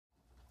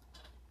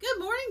Good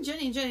morning,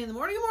 Jenny. Jenny in the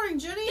morning. Good morning,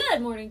 Jenny.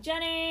 Good morning,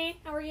 Jenny.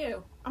 How are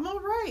you? I'm all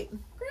right.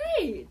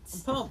 Great. I'm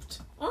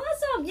pumped.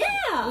 Awesome.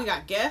 Yeah. We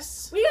got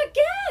guests. We got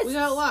guests. We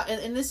got a lot.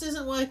 And this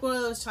isn't like one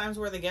of those times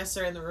where the guests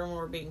are in the room and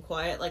we're being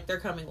quiet. Like, they're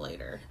coming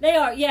later. They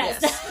are,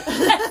 yes.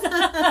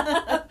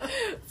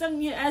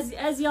 Yes.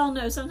 As y'all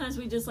know, sometimes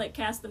we just like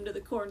cast them to the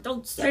core and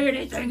don't say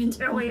anything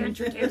until we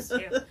introduce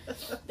you.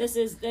 This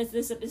is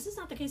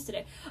not the case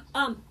today.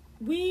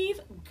 We've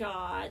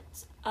got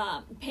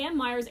Pam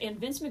Myers and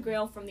Vince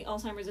McGrail from the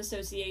Alzheimer's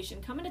Association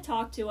coming to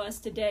talk to us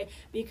today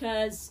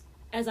because,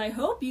 as I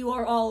hope you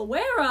are all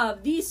aware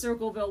of, the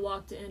Circleville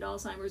Walk to End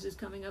Alzheimer's is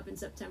coming up in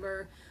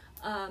September.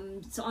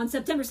 So on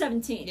September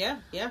 17th.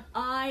 Yeah.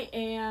 I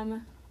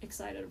am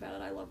excited about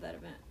it. I love that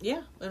event.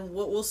 Yeah, and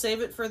we'll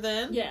save it for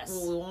then. Yes.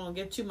 We won't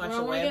give too much We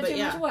don't away. want to but give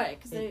too much away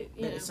because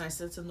it's nice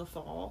that it's in the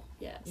fall.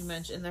 Yes. You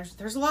mentioned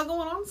there's a lot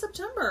going on in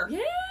September.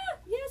 Yeah.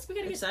 Yes, we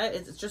gotta get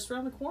excited. It's just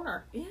around the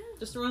corner. Yeah.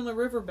 Just around the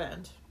river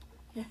bend.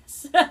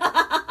 Yes.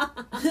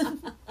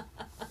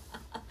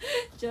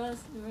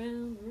 Just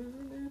around the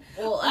river bend.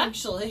 Well,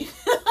 actually,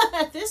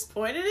 at this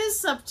point, it is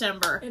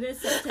September. It is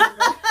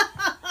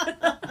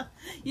September.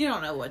 You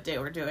don't know what day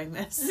we're doing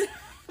this.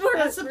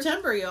 We're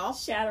September, y'all.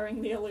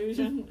 Shattering the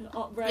illusion,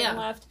 right and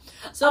left.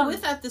 So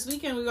with that, this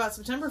weekend we got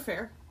September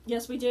Fair.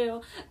 Yes, we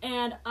do,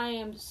 and I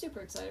am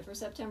super excited for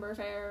September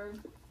Fair.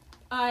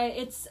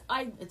 It's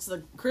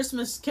the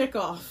Christmas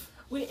kickoff.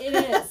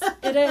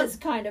 It is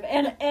kind of,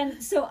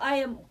 and so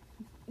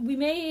we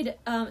made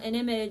an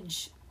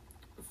image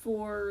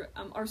for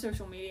our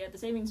social media at the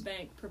Savings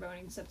Bank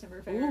promoting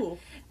September Fair. Ooh.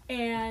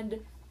 And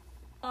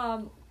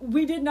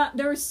we did not,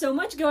 there was so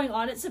much going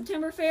on at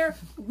September Fair,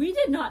 we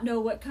did not know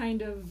what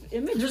kind of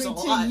imagery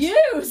to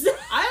use.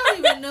 I don't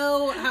even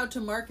know how to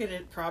market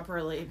it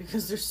properly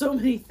because there's so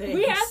many things.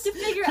 We have to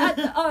figure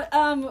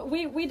out,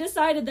 we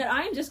decided that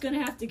I'm just going to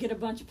have to get a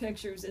bunch of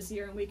pictures this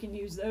year and we can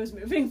use those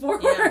moving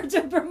forward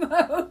to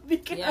promote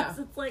because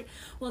it's like,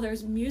 well,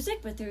 there's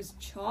music, but there's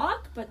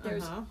chalk, but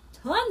there's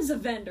tons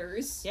of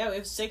vendors. Yeah, we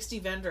have 60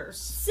 vendors.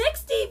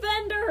 60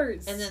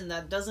 vendors! And then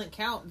that doesn't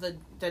count the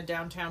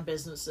downtown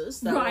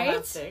businesses that will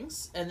have things.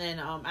 And then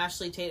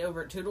Ashley Tate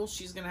over at Toodles,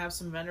 she's going to have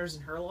some vendors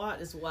in her lot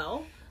as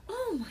well.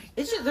 Oh my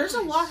god. There's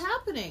a lot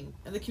happening.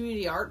 And the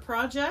Community Art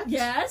Project.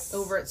 Yes.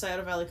 Over at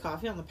Scioto Valley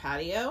Coffee on the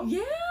patio.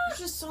 Yeah. There's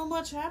just so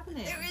much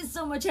happening. There is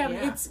so much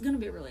happening. Yeah. It's going to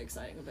be a really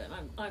exciting event.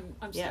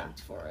 I'm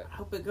stoked for it. I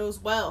hope it goes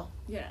well.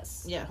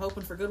 Yes. Yeah,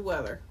 hoping for good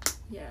weather.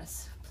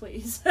 Yes,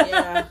 please.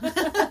 Yeah.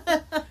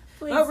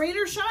 Please. But rain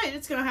or shine,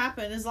 it's going to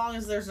happen as long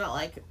as there's not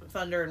like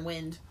thunder and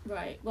wind.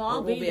 Right.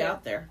 Well, we'll be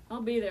out there.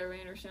 I'll be there,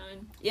 rain or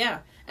shine.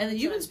 Yeah. And then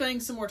you've been spending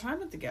some more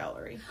time at the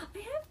gallery. I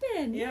have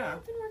been. Yeah.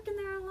 I've been working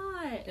there a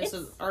lot. Yeah,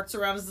 so Arts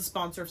Around is the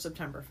sponsor of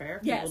September Fair.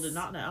 Yes. People did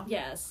not know.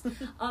 Yes.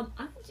 I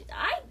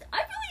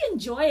really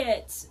enjoy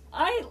it.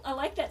 I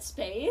like that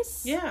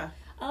space. Yeah.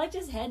 I like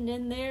just heading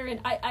in there, and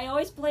I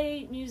always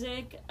play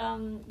music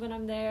when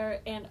I'm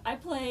there, and I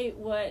play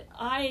what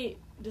I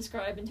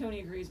describe, and Tony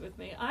agrees with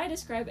me, I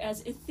describe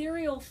as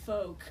ethereal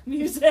folk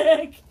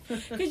music,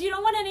 because you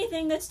don't want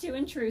anything that's too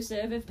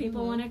intrusive. If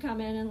people want to come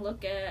in and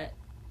look at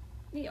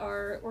the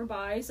art or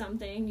buy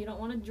something, you don't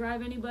want to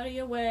drive anybody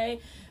away,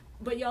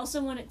 but you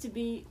also want it to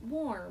be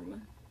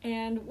warm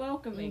and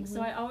welcoming.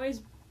 So I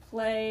always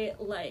play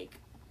like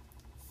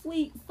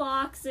Fleet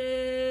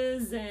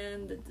Foxes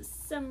and the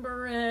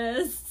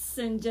Decemberists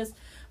and just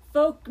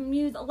folk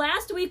music.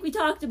 Last week we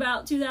talked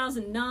about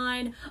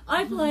 2009.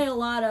 I play a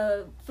lot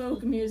of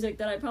folk music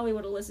that I probably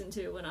would have listened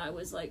to when I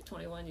was like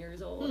 21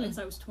 years old, because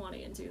I was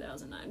 20 in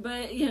 2009.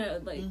 But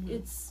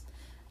it's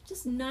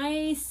just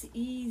nice,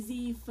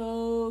 easy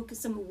folk,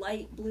 some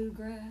light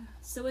bluegrass.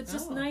 So it's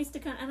just nice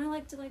to and I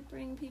like to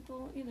bring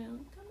people, come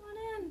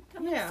on in,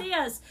 come and see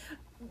us.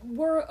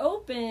 We're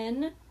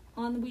open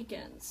on the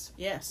weekends.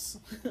 Yes,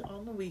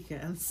 on the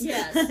weekends.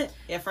 Yes.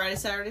 Yeah, Friday,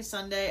 Saturday,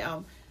 Sunday.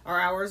 Our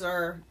hours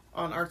are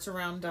on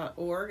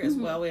artsaround.org as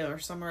well. We have our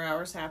summer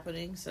hours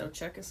happening, so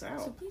check us out.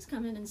 So please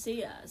come in and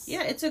see us.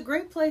 Yeah, it's a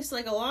great place.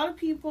 Like, a lot of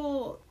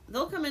people,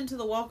 they'll come into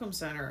the Welcome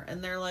Center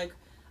and they're like,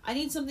 I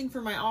need something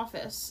for my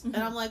office. And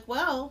I'm like,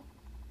 well,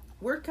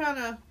 we're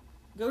go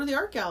to the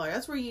art gallery.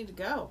 That's where you need to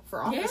go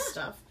for office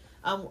stuff.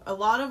 A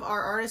lot of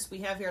our artists we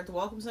have here at the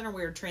Welcome Center,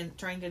 we're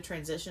trying to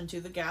transition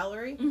to the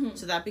gallery.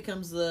 So that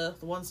becomes the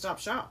one-stop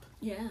shop.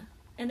 Yeah.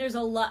 And there's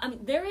a lot,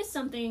 there is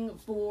something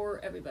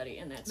for everybody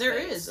in that space. There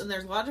is, and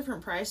there's a lot of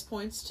different price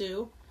points,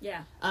 too.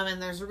 Yeah.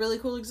 And there's a really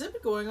cool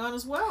exhibit going on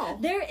as well.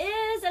 There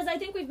is, as I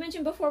think we've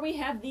mentioned before, we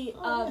have the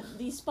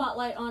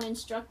Spotlight on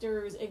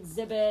Instructors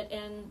exhibit,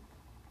 and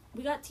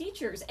we got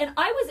teachers. And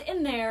I was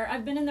in there,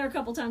 I've been in there a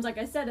couple times, like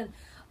I said,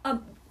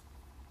 and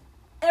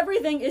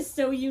everything is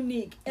so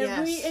unique.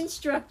 Every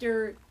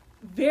instructor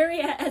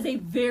has a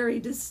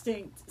very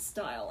distinct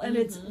style, and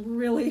it's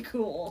really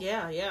cool.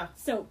 Yeah.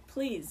 So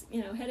please,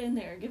 head in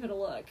there, give it a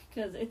look,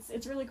 because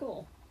it's really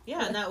cool.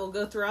 Yeah, and that will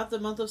go throughout the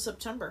month of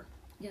September.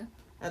 Yeah.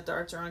 At the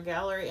Arts Around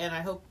Gallery, and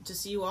I hope to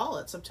see you all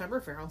at September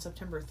Fair on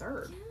September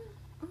 3rd.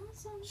 Yeah,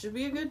 awesome. Should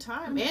be a good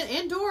time.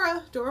 And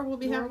Dora will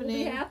be happening.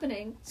 Will be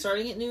happening.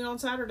 Starting at noon on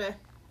Saturday.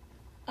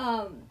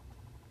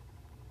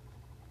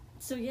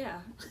 So yeah,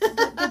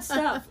 good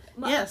stuff.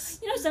 Yes.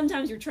 You know,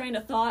 sometimes your train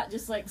of thought,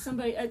 just like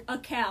a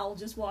cow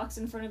just walks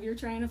in front of your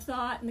train of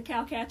thought, and the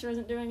cow catcher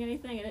isn't doing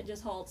anything, and it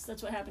just halts.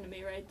 That's what happened to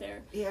me right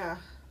there. Yeah.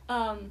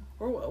 Or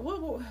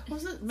what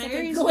was it?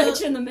 Marysville? Like a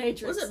glitch in the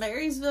Matrix. Was it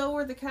Marysville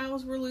where the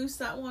cows were loose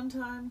that one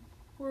time?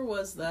 Where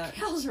was that?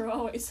 Cows are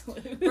always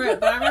loose. Right,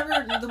 but I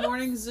remember the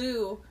morning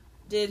zoo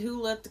did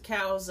Who Let the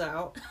Cows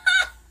Out,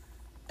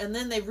 and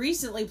then they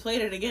recently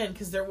played it again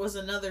because there was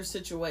another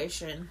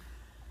situation.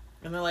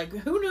 And they're like,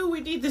 who knew we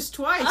need this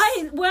twice?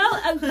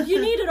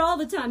 You need it all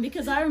the time,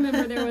 because I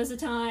remember there was a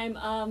time...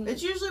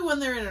 it's usually when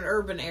they're in an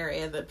urban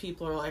area that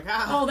people are like,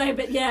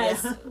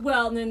 yes. Yeah.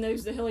 Well, and then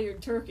there's the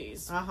Hilliard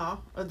turkeys. Uh-huh.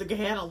 Or the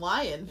Gahanna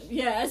lion.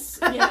 Yes.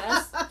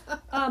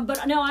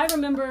 But no, I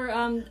remember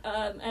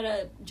at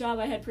a job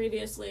I had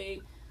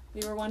previously,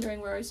 we were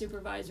wondering where our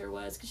supervisor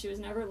was, because she was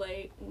never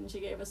late, and she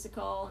gave us a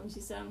call, and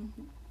she said...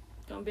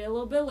 Gonna be a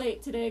little bit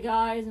late today,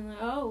 guys. And I'm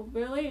like, oh,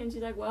 really? And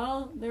she's like,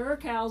 well, there are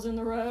cows in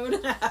the road.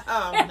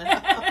 Oh,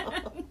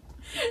 no.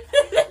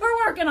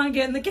 We're working on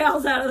getting the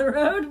cows out of the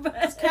road,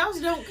 but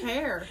cows don't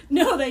care.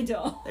 No, they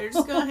don't. They're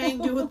just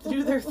gonna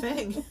do their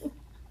thing.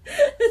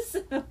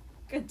 So,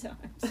 good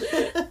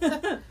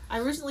times. I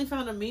recently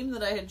found a meme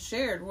that I had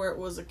shared where it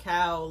was a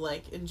cow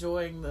like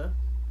enjoying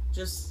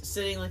just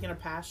sitting like in a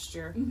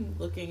pasture,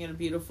 looking at a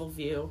beautiful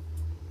view.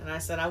 And I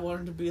said I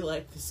wanted to be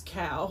like this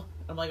cow.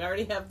 I'm like, I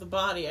already have the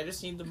body. I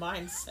just need the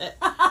mindset.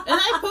 And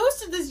I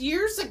posted this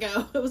years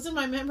ago. It was in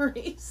my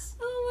memories.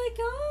 Oh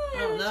my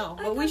god. I don't know.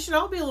 But we should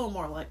all be a little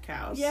more like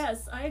cows.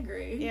 Yes, I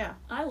agree. Yeah.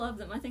 I love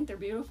them. I think they're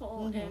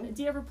beautiful. Mm-hmm. And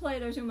do you ever play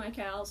Those Are My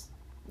Cows?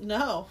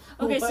 No.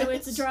 Okay, so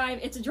it's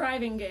a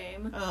driving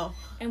game. Oh.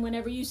 And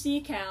whenever you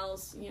see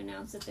cows, you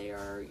announce that they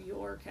are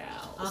your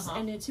cows.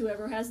 And it's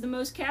whoever has the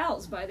most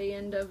cows by the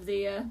end of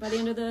the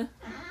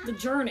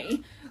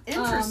journey.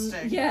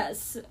 Interesting.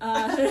 Yes.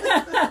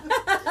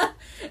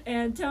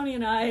 And Tony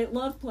and I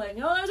love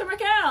playing, oh, those are my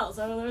cows.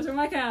 Oh, those are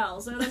my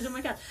cows. Oh, those are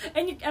my cows.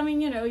 And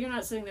you're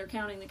not sitting there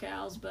counting the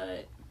cows,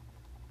 but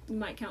you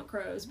might count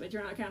crows, but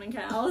you're not counting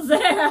cows. But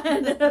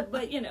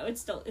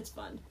it's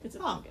fun. It's a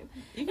fun game.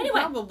 You can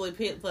probably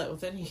play it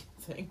with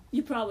anything.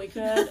 You probably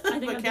could. I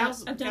think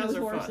I've done it with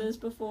horses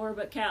fun. Before,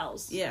 but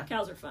cows. Yeah.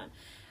 Cows are fun.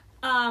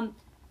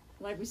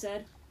 Like we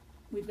said,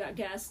 we've got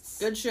guests.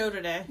 Good show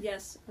today.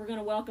 Yes. We're going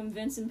to welcome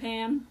Vince and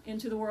Pam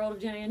into the world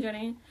of Jenny and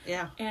Jenny.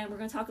 Yeah. And we're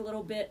going to talk a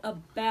little bit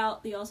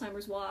about the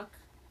Alzheimer's Walk.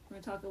 We're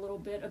going to talk a little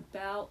bit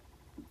about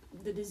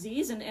the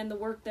disease and the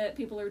work that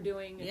people are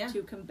doing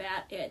to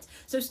combat it.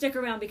 So stick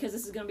around, because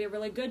this is going to be a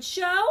really good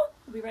show.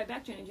 We'll be right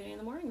back, Jenny and Jenny in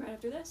the morning, right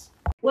after this.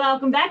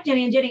 Welcome back,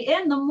 Jenny and Jenny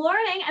in the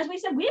morning. As we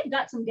said, we've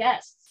got some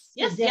guests.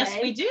 Yes, today. Yes,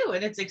 we do,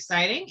 and it's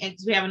exciting. And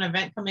we have an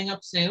event coming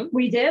up soon.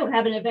 We do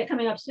have an event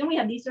coming up soon. We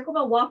have the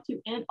Circleville Walk to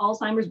End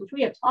Alzheimer's, which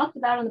we have talked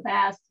about in the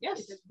past.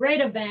 Yes. It's a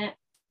great event.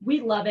 We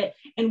love it.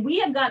 And we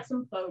have got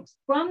some folks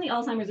from the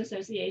Alzheimer's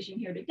Association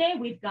here today.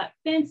 We've got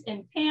Vince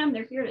and Pam.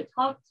 They're here to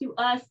talk to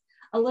us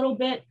a little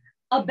bit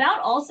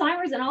about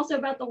Alzheimer's and also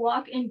about the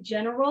walk in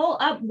general.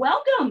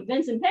 Welcome,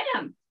 Vince and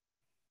Pam.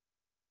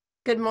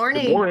 Good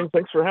morning. Good morning.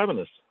 Thanks for having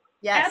us.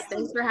 Yes, Absolutely.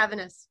 Thanks for having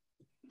us.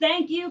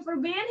 Thank you for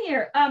being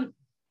here.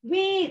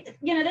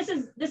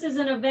 This is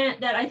an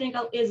event that I think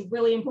is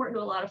really important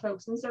to a lot of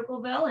folks in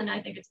Circleville, and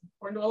I think it's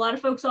important to a lot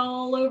of folks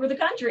all over the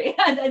country.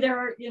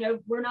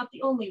 We're not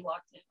the only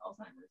walk to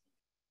Alzheimer's.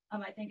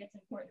 I think it's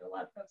important to a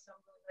lot of folks, so I'm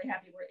really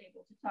happy we're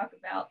able to talk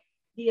about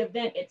the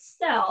event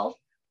itself.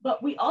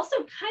 But we also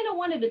kind of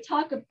wanted to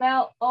talk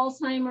about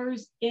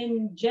Alzheimer's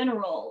in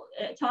general,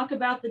 talk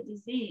about the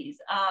disease,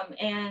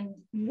 and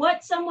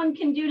what someone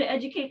can do to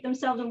educate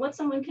themselves, and what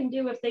someone can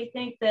do if they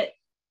think that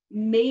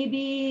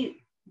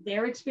maybe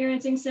they're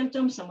experiencing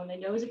symptoms, someone they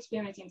know is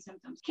experiencing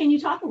symptoms. Can you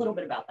talk a little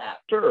bit about that?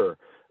 Sure.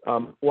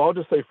 Well, I'll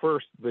just say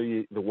first,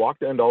 the Walk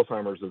to End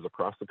Alzheimer's is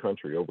across the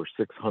country. Over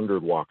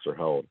 600 walks are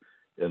held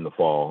in the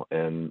fall,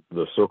 and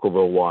the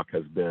Circleville Walk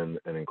has been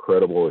an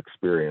incredible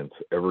experience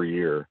every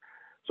year.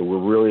 So we're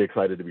really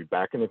excited to be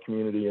back in the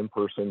community in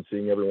person,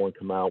 seeing everyone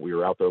come out. We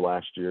were out there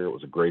last year. It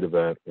was a great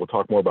event. We'll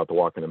talk more about the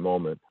walk in a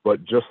moment.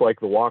 But just like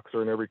the walks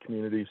are in every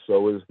community,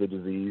 so is the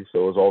disease,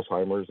 so is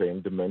Alzheimer's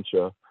and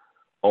dementia.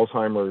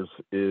 Alzheimer's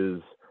is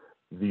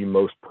the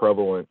most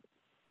prevalent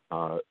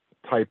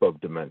type of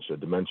dementia.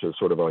 Dementia is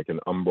sort of like an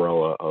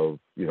umbrella of,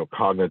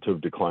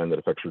 cognitive decline that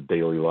affects your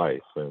daily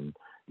life. And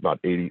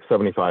about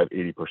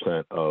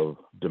 75-80% of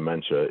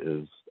dementia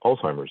is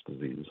Alzheimer's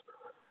disease.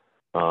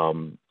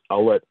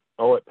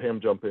 I'll let Pam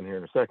jump in here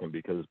in a second,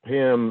 because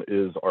Pam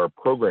is our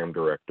program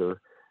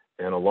director,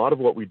 and a lot of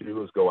what we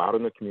do is go out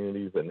in the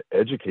communities and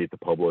educate the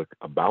public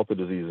about the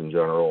disease in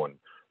general and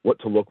what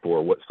to look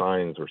for, what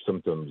signs or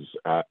symptoms.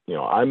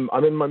 I'm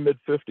in my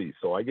mid-50s,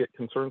 so I get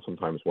concerned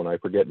sometimes when I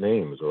forget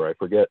names or I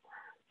forget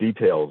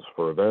details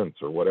for events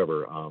or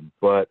whatever.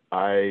 But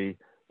I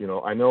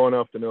know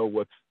enough to know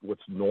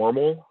what's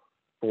normal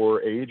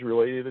for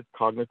age-related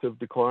cognitive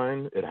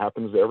decline. It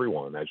happens to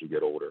everyone as you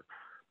get older.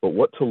 But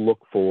what to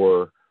look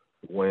for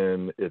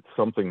when it's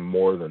something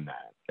more than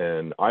that.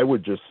 And I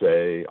would just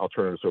say, I'll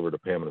turn this over to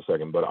Pam in a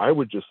second, but I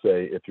would just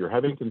say if you're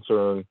having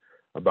concern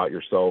about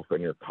yourself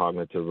and your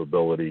cognitive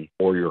ability,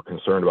 or you're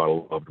concerned about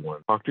a loved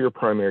one, talk to your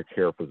primary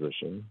care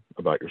physician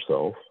about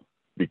yourself.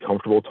 Be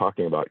comfortable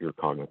talking about your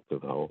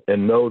cognitive health,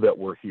 and know that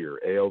we're here,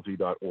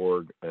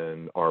 alz.org,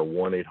 and our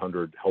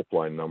 1-800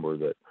 helpline number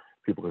that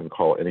people can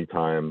call any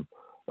time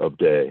of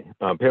day.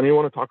 Pam, you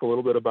want to talk a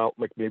little bit about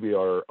like maybe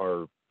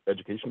our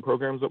education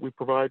programs that we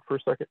provide for a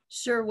second?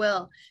 Sure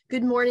will.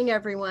 Good morning,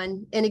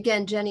 everyone. And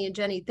again, Jenny and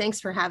Jenny, thanks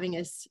for having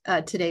us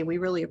today. We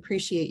really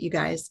appreciate you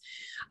guys.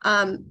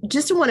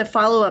 Just want to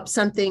follow up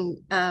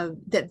something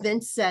that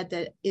Vince said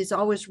that is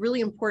always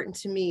really important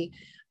to me.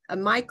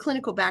 My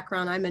clinical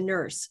background, I'm a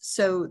nurse.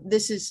 So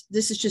this is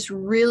just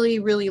really,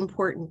 really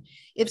important.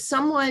 If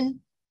someone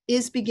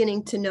is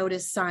beginning to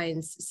notice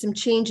signs, some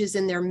changes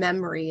in their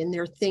memory and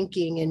their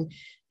thinking,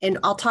 and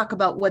I'll talk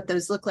about what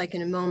those look like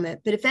in a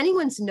moment. But if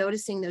anyone's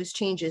noticing those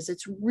changes,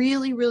 it's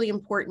really, really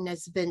important,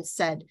 as Vince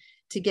said,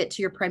 to get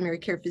to your primary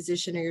care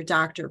physician or your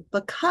doctor,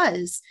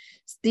 because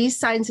these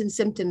signs and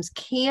symptoms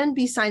can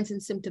be signs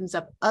and symptoms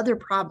of other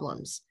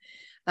problems,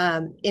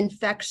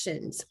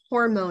 infections,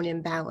 hormone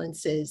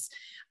imbalances,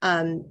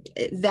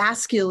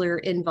 vascular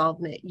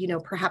involvement,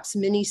 perhaps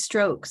mini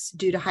strokes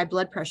due to high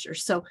blood pressure.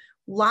 So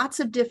lots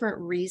of different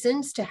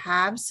reasons to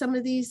have some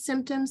of these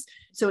symptoms.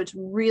 So it's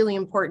really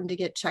important to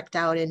get checked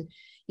out. And,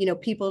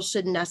 people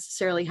shouldn't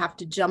necessarily have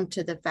to jump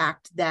to the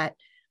fact that,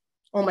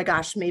 oh my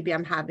gosh, maybe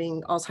I'm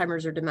having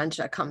Alzheimer's or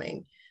dementia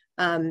coming.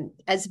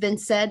 As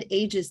Vince said,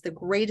 age is the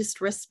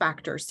greatest risk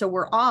factor. So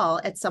we're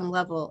all at some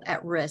level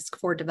at risk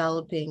for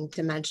developing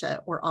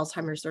dementia or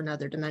Alzheimer's or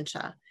another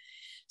dementia.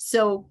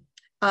 So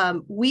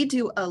we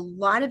do a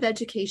lot of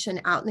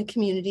education out in the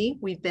community.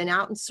 We've been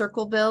out in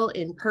Circleville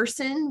in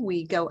person.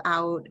 We go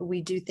out,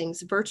 we do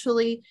things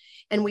virtually,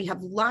 and we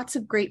have lots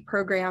of great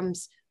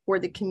programs for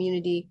the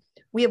community.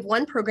 We have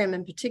one program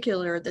in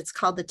particular that's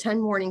called the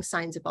 10 Warning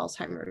Signs of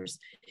Alzheimer's.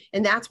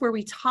 And that's where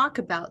we talk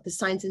about the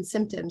signs and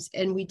symptoms,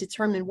 and we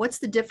determine what's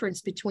the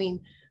difference between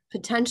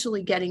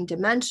potentially getting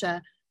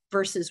dementia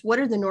versus what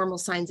are the normal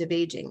signs of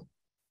aging.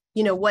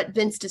 What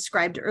Vince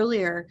described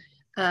earlier,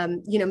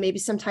 maybe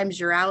sometimes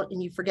you're out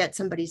and you forget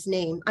somebody's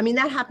name. I mean,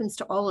 that happens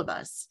to all of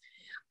us.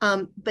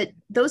 But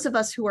those of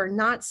us who are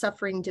not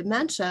suffering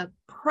dementia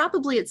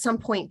probably at some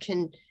point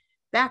can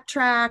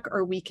backtrack,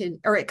 or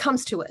it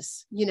comes to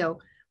us,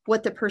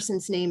 what the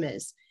person's name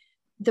is.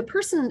 The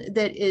person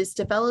that is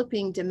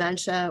developing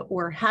dementia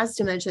or has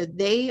dementia,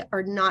 they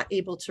are not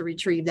able to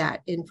retrieve that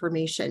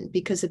information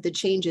because of the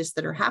changes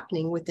that are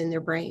happening within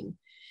their brain.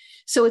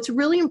 So it's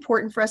really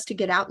important for us to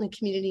get out in the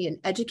community and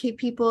educate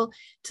people,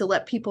 to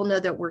let people know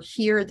that we're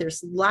here.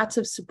 There's lots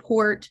of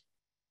support.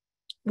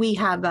 We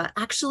have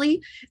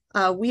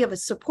we have a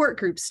support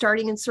group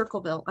starting in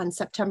Circleville on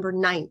September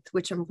 9th,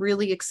 which I'm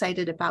really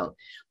excited about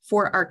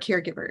for our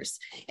caregivers.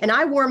 And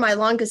I wore my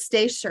longest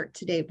stay shirt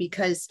today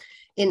because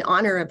in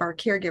honor of our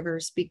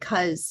caregivers,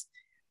 because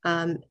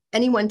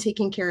anyone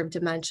taking care of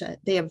dementia,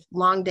 they have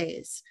long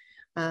days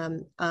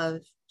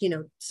of,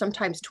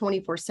 sometimes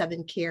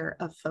 24/7 care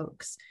of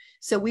folks.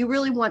 So we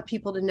really want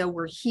people to know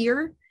we're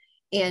here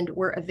and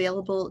we're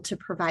available to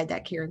provide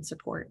that care and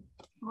support.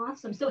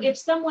 Awesome. So if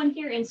someone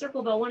here in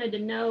Circleville wanted to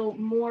know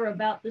more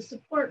about the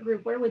support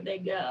group, where would they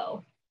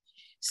go?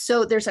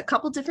 So there's a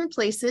couple different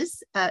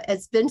places.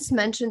 As Vince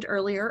mentioned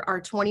earlier,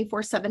 our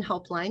 24/7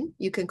 helpline.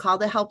 You can call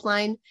the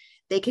helpline.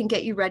 They can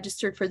get you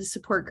registered for the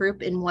support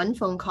group in one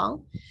phone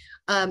call.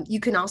 You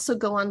can also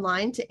go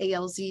online to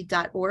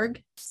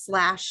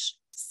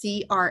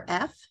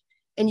alz.org/CRF,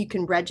 and you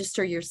can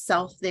register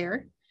yourself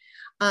there.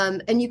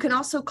 And you can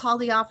also call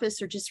the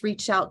office or just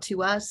reach out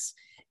to us,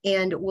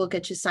 and we'll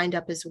get you signed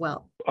up as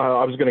well.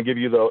 I was going to give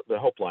you the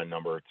helpline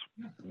number. It's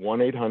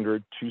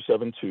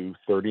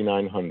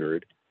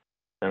 1-800-272-3900.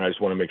 And I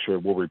just want to make sure,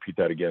 we'll repeat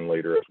that again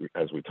later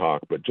as we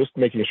talk, but just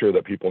making sure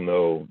that people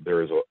know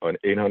there is an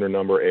 800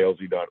 number,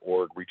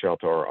 alz.org. Reach out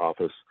to our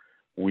office.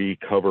 We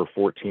cover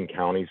 14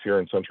 counties here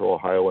in Central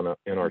Ohio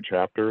in our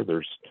chapter.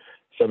 There's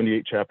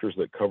 78 chapters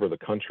that cover the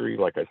country.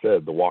 Like I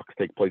said, the walks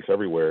take place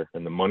everywhere,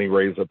 and the money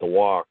raised at the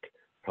walk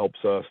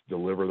helps us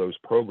deliver those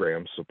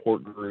programs,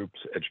 support groups,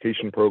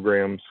 education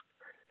programs,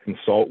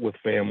 consult with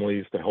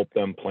families to help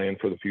them plan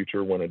for the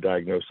future when a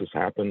diagnosis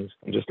happens,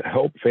 and just to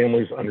help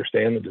families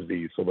understand the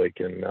disease so they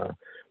can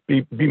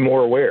be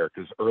more aware,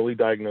 because early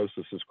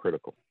diagnosis is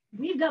critical.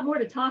 We've got more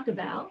to talk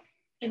about,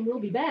 and we'll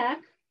be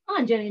back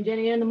on Jenny and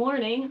Jenny in the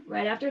Morning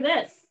right after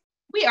this.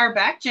 We are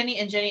back, Jenny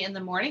and Jenny in the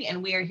Morning,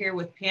 and we are here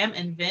with Pam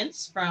and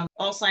Vince from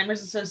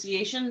Alzheimer's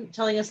Association,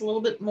 telling us a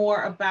little bit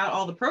more about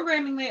all the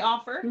programming they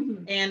offer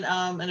and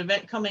an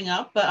event coming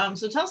up. But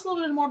so tell us a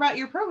little bit more about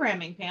your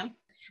programming, Pam.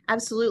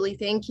 Absolutely.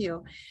 Thank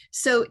you.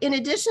 So in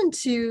addition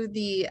to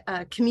the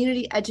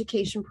community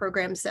education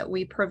programs that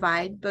we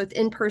provide, both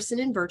in person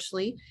and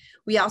virtually,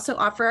 we also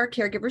offer our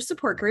caregiver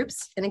support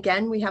groups. And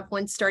again, we have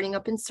one starting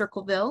up in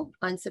Circleville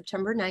on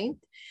September 9th.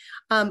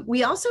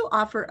 We also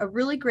offer a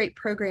really great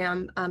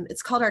program.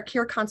 It's called our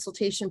Care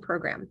Consultation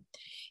Program.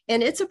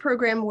 And it's a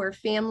program where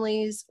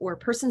families or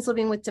persons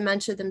living with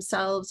dementia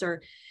themselves,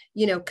 or,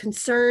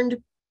 concerned,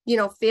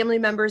 family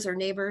members or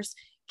neighbors,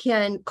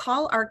 can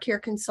call our care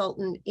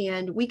consultant,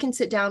 and we can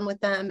sit down with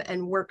them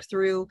and work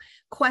through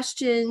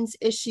questions,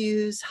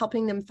 issues,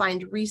 helping them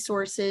find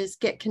resources,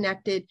 get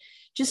connected,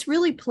 just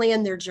really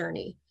plan their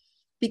journey.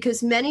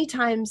 Because many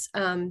times,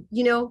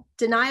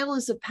 denial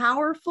is a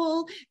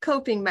powerful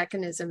coping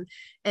mechanism.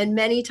 And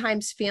many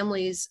times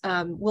families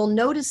will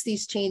notice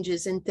these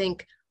changes and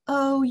think,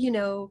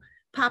 oh,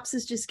 Pops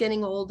is just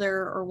getting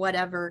older or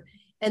whatever.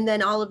 And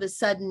then all of a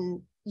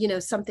sudden,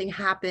 something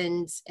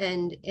happens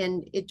and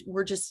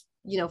we're just,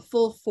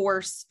 full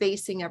force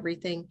facing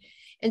everything.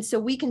 And so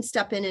we can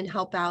step in and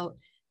help out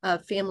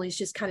families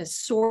just kind of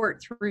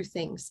sort through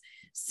things.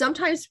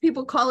 Sometimes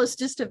people call us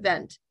just a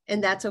vent,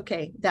 and that's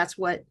okay. That's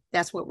what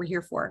we're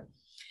here for.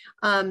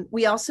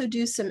 We also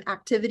do some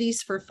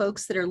activities for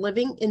folks that are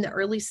living in the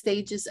early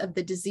stages of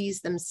the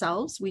disease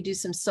themselves. We do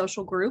some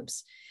social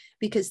groups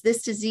because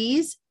this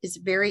disease is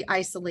very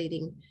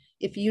isolating.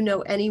 If you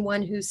know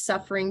anyone who's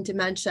suffering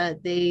dementia,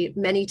 they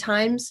many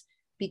times,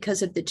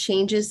 because of the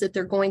changes that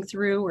they're going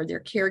through or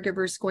their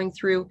caregivers going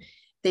through,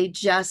 they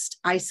just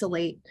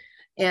isolate.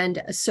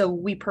 And so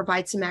we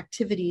provide some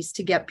activities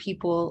to get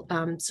people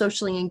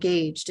socially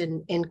engaged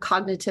and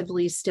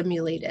cognitively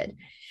stimulated.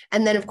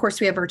 And then, of course,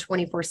 we have our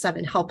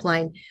 24/7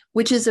 helpline,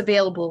 which is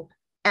available,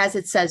 as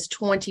it says,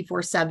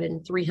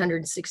 24/7,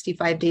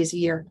 365 days a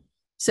year.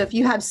 So if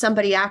you have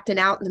somebody acting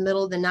out in the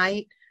middle of the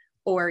night,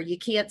 or you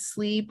can't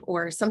sleep,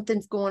 or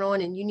something's going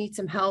on and you need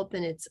some help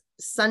and it's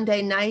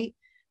Sunday night,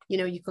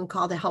 you can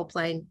call the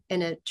helpline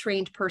and a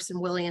trained person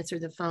will answer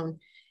the phone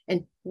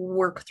and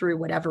work through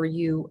whatever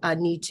you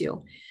need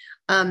to.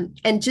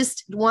 And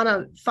just want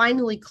to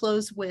finally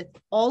close with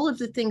all of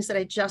the things that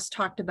I just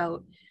talked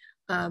about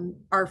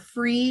are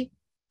free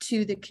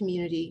to the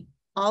community.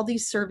 All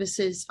these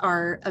services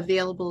are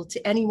available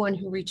to anyone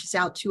who reaches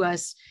out to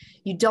us.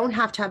 You don't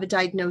have to have a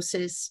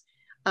diagnosis.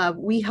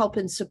 We help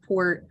and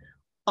support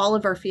all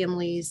of our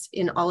families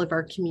in all of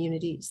our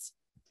communities.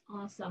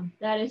 Awesome.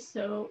 That is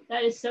so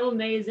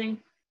amazing.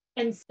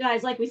 And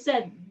guys, like we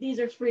said, these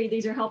are free.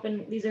 These are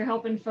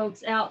helping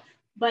folks out.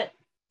 But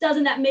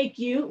doesn't that make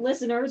you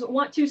listeners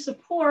want to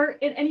support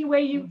in any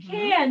way you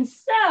can?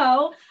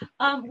 So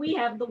we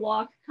have the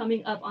walk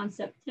coming up on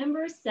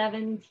September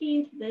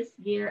 17th this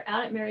year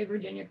out at Mary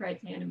Virginia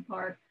Crichton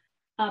Park.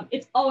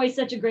 It's always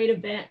such a great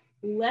event.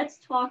 Let's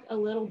talk a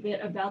little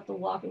bit about the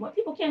walk and what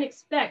people can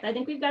expect. I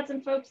think we've got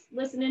some folks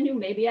listening who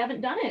maybe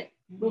haven't done it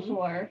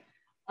before.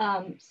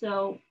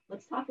 So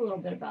let's talk a little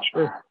bit about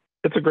that.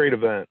 It's a great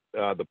event.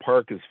 The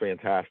park is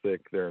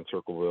fantastic there in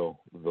Circleville.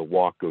 The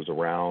walk goes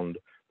around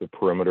the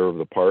perimeter of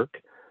the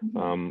park.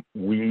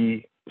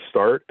 We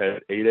start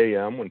at 8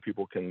 a.m. when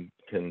people can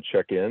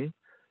check in.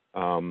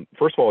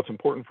 First of all, it's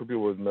important for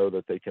people to know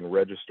that they can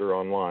register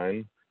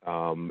online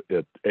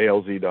at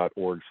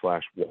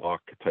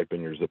alz.org/walk. Type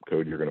in your zip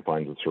code. You're going to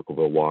find the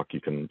Circleville Walk. You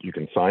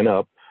can sign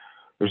up.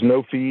 There's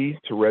no fee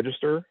to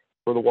register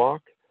for the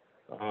walk.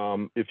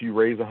 If you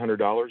raise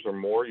 $100 or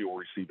more, you will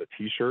receive a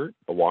t-shirt,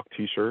 a walk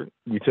t-shirt.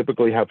 We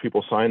typically have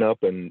people sign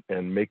up and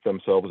make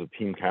themselves a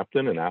team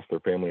captain and ask their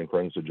family and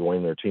friends to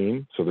join their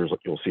team. So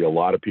you'll see a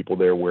lot of people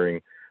there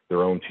wearing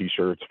their own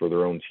t-shirts for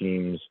their own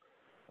teams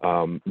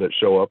that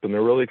show up, and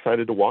they're really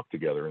excited to walk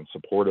together in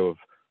support of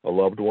a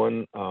loved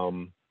one.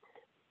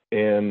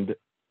 And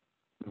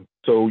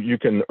so you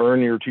can earn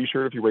your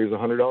t-shirt if you raise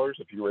 $100.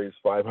 If you raise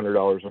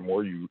 $500 or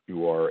more,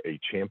 you are a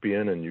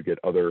champion, and you get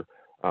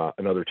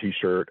another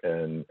t-shirt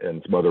and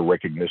some other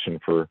recognition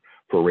for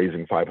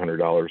raising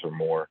 $500 or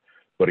more.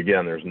 But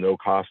again, there's no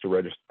cost to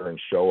register and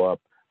show up.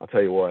 I'll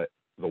tell you what,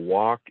 the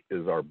walk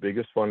is our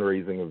biggest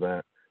fundraising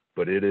event,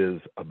 but it is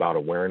about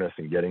awareness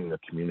and getting the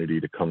community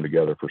to come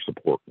together to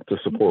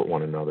support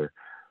one another.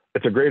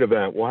 It's a great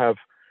event. We'll have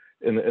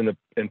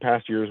in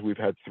past years, we've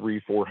had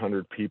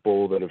 300-400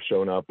 people that have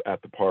shown up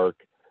at the park.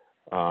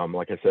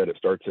 Like I said, it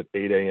starts at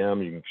 8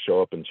 a.m. You can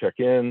show up and check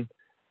in.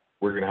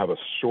 We're going to have a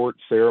short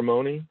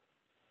ceremony,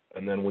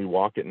 and then we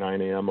walk at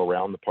 9 a.m.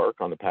 around the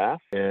park on the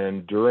path.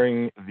 And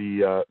during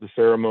the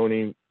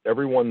ceremony,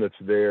 everyone that's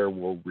there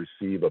will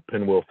receive a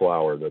pinwheel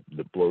flower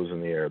that blows in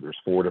the air. There's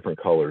 4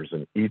 different colors,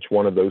 and each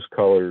one of those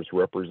colors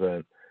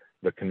represent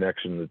the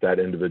connection that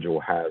individual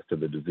has to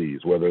the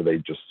disease, whether they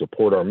just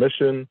support our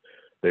mission,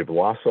 they've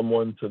lost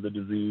someone to the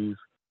disease,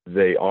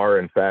 they are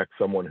in fact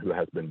someone who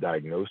has been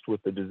diagnosed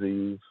with the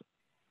disease,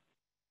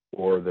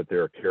 or that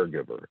they're a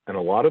caregiver. And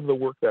a lot of the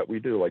work that we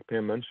do, like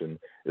Pam mentioned,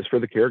 is for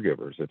the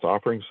caregivers. It's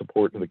offering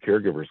support to the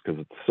caregivers because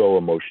it's so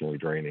emotionally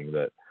draining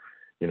that,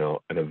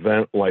 an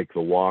event like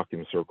the walk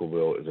in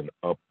Circleville is an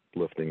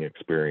uplifting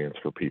experience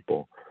for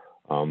people.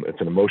 It's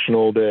an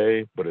emotional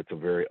day, but it's a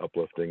very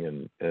uplifting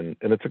and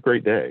it's a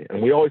great day.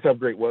 And we always have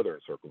great weather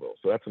in Circleville,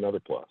 so that's another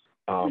plus.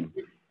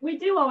 We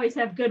do always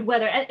have good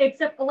weather,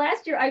 except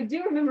last year. I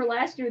do remember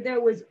last year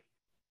there was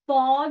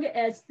fog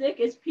as thick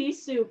as pea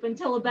soup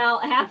until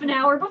about half an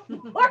hour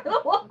before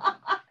the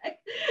walk.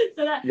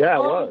 So that, Yeah,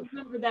 it I'll was.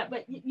 remember that.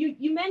 But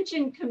you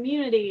mentioned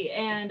community,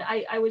 and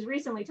I was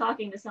recently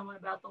talking to someone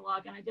about the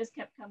walk, and I just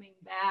kept coming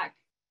back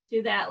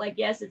to that. Like,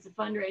 yes, it's a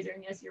fundraiser,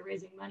 and yes, you're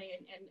raising money,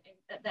 and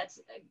that's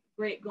a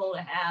great goal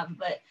to have.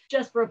 But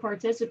just for a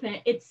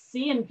participant, it's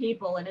seeing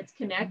people and it's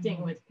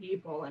connecting with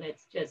people, and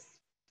it's just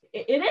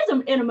it is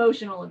an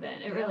emotional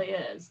event. It really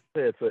is.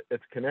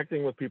 It's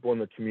connecting with people in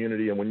the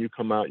community, and when you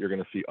come out, you're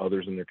going to see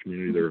others in the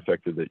community that are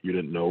affected that you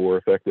didn't know were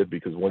affected.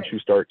 Because once you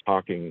start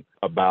talking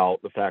about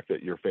the fact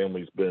that your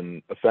family's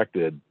been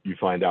affected, you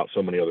find out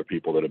so many other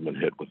people that have been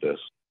hit with this.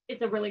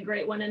 It's a really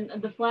great one, and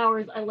the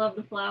flowers. I love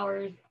the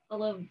flowers. I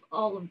love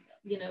all of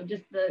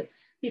just the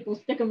people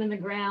stick them in the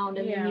ground,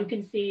 and then you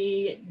can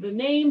see the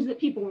names that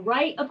people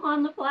write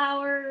upon the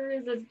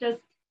flowers. It's just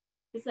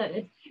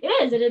it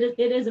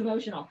is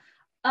emotional.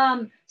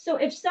 So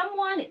if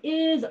someone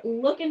is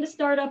looking to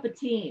start up a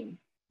team,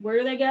 where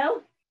do they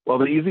go? Well,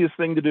 the easiest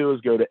thing to do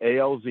is go to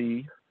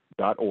alz.org/walk.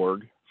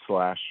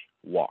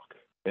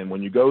 And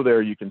when you go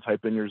there, you can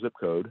type in your zip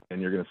code,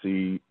 and you're going to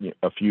see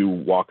a few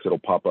walks that'll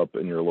pop up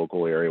in your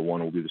local area.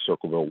 One will be the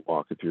Circleville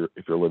Walk if you're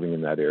living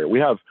in that area.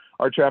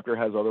 Our chapter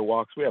has other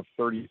walks. We have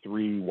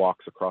 33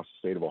 walks across the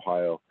state of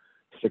Ohio,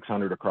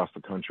 600 across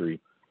the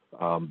country.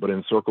 But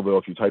in Circleville,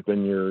 if you type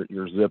in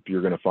your zip,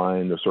 you're going to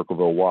find the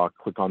Circleville Walk.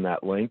 Click on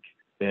that link,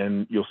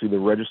 and you'll see the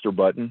register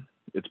button.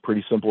 It's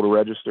pretty simple to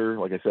register.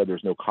 Like I said,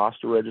 there's no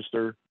cost to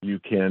register. You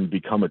can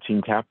become a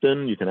team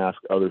captain. You can ask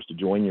others to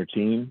join your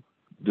team.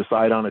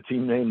 Decide on a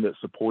team name that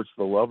supports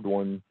the loved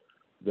one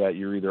that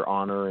you're either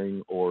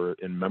honoring or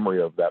in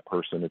memory of that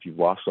person if you've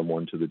lost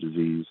someone to the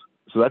disease.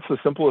 So that's the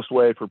simplest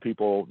way for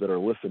people that are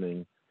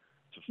listening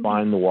to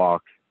find the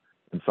walk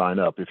and sign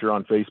up. If you're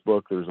on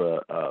Facebook,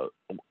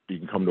 you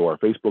can come to our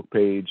Facebook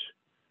page.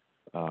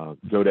 Go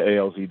to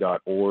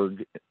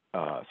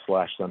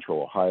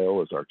alz.org/Central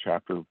Ohio is our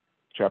chapter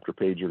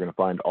page. You're going to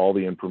find all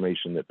the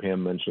information that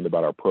Pam mentioned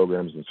about our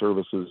programs and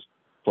services.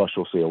 Plus,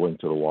 you'll see a link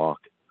to the walk.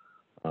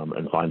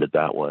 And find it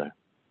that way.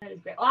 That is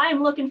great. Well,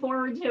 I'm looking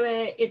forward to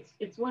it.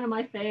 It's one of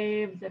my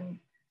faves, and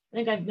I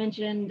think I've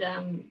mentioned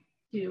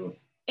to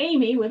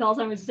Amy with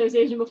Alzheimer's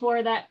Association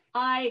before that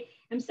I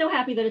am so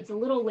happy that it's a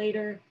little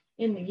later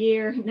in the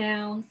year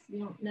now. So you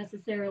don't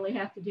necessarily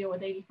have to deal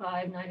with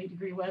 85,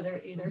 90-degree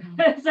weather either.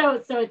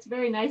 So it's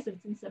very nice that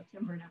it's in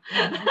September now.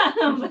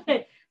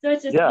 So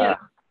it's just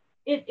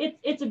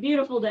it's a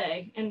beautiful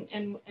day,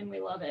 and we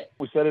love it.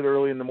 We set it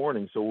early in the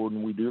morning, so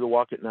when we do the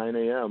walk at 9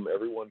 a.m.,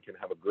 everyone can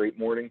have a great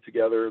morning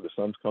together. The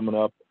sun's coming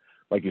up.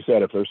 Like you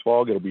said, if there's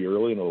fog, it'll be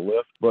early and it'll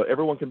lift. But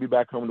everyone can be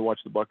back home to watch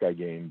the Buckeye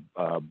game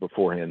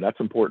beforehand. That's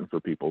important for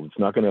people. It's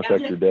not going to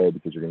affect your day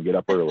because you're going to get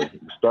up early.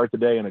 Start the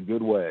day in a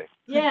good way.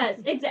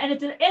 Yes, and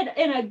it's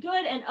in a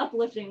good and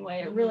uplifting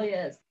way. It really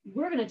is.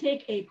 We're going to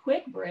take a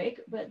quick break,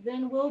 but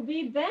then we'll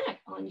be back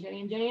on Jenny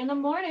and Jenny in the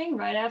Morning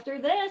right after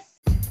this.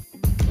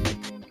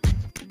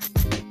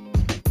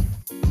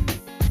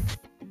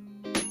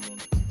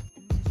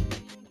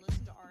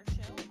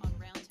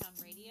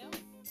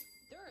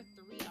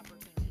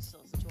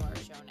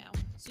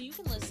 So you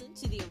can listen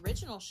to the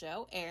original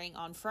show airing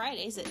on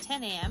Fridays at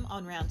 10 a.m.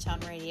 on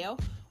Roundtown Radio,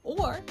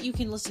 or you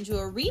can listen to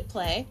a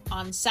replay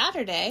on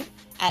Saturday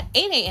at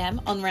 8 a.m.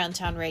 on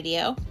Roundtown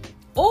Radio,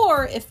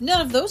 or if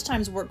none of those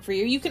times work for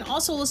you, you can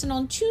also listen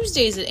on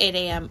Tuesdays at 8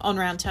 a.m. on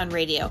Roundtown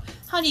Radio.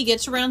 How do you get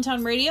to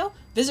Roundtown Radio?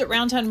 Visit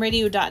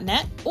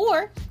roundtownradio.net,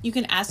 or you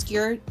can ask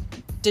your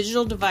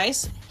digital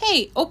device,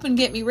 hey, open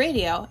Get Me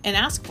Radio, and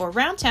ask for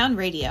Roundtown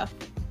Radio.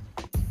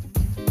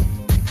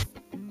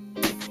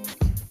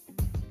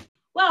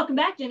 Welcome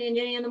back, Jenny and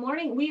Jenny in the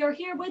Morning. We are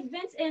here with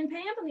Vince and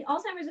Pam from the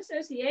Alzheimer's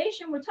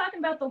Association. We're talking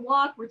about the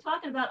walk. We're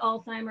talking about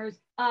Alzheimer's.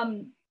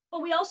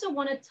 But we also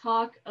want to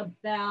talk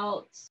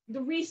about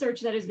the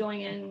research that is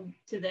going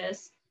into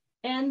this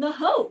and the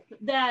hope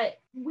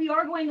that we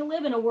are going to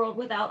live in a world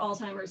without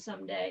Alzheimer's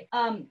someday.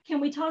 Can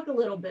we talk a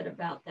little bit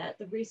about that,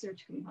 the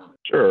research component?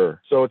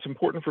 Sure. So it's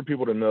important for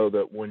people to know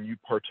that when you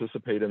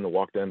participate in the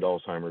Walk to End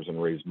Alzheimer's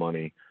and raise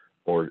money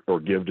or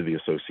give to the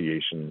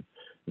association,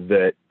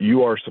 that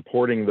you are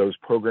supporting those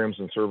programs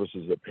and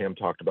services that Pam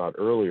talked about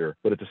earlier,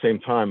 but at the same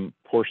time,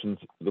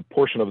 the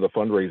portion of the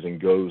fundraising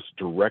goes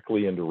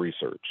directly into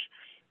research.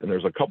 And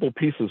there's a couple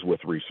pieces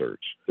with research.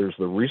 There's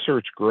the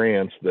research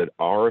grants that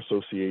our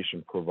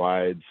association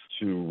provides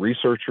to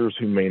researchers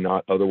who may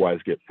not otherwise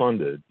get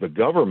funded. The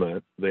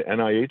government, the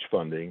NIH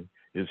funding,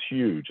 is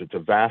huge. It's a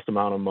vast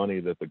amount of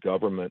money that the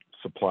government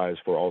supplies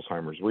for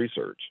Alzheimer's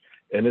research.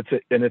 And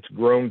it's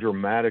grown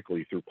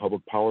dramatically through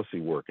public policy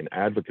work and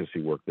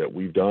advocacy work that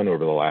we've done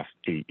over the last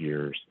 8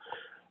 years,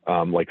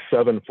 like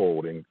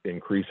sevenfold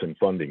increase in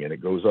funding. And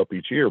it goes up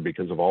each year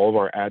because of all of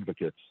our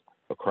advocates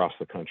across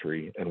the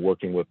country and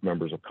working with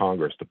members of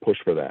Congress to push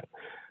for that.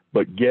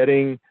 But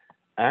getting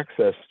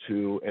access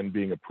to and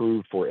being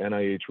approved for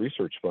NIH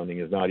research funding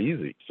is not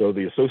easy. So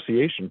the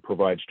association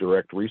provides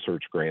direct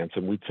research grants,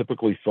 and we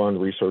typically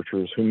fund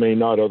researchers who may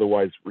not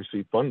otherwise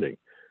receive funding.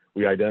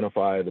 We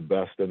identify the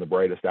best and the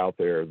brightest out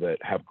there that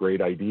have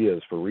great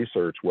ideas for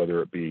research, whether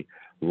it be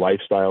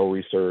lifestyle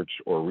research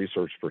or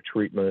research for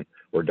treatment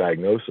or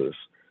diagnosis.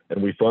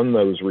 And we fund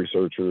those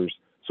researchers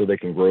so they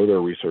can grow their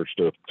research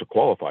to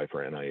qualify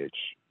for NIH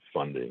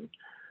funding.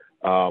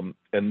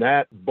 And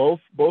that both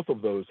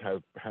of those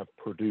have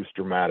produced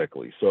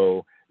dramatically.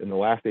 So in the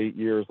last 8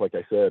 years, like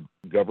I said,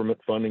 government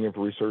funding of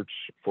research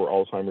for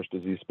Alzheimer's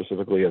disease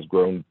specifically has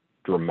grown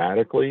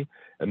dramatically,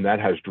 and that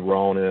has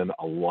drawn in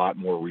a lot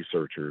more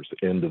researchers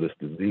into this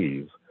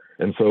disease.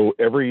 And so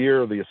every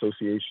year the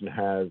association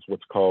has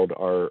what's called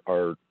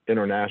our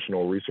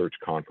International Research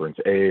Conference,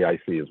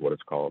 AAIC is what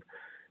it's called.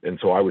 And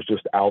so I was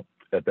just out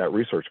at that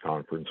research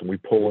conference, and we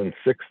pull in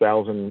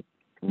 6,000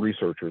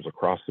 researchers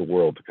across the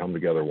world to come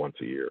together once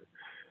a year.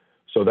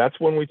 So that's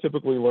when we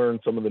typically learn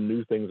some of the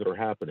new things that are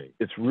happening.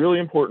 It's really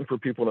important for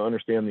people to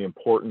understand the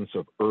importance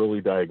of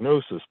early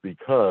diagnosis,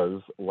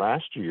 because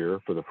last year,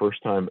 for the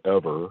first time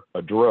ever,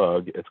 a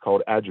drug, it's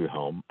called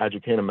Aduhelm.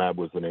 Aducanumab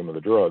was the name of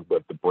the drug,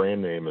 but the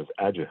brand name is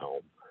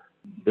Aduhelm.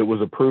 It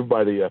was approved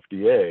by the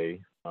FDA.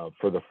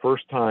 For the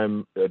first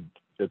time,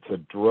 it's a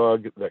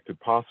drug that could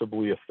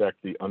possibly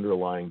affect the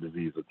underlying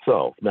disease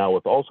itself. Now,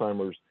 with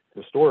Alzheimer's,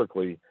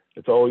 historically,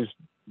 it's always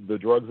the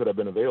drugs that have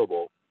been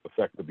available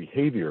affect the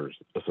behaviors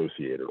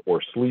associated or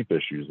sleep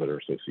issues that are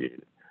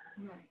associated.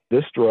 Right.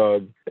 This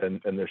drug, and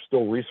there's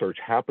still research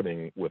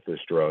happening with this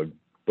drug,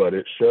 but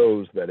it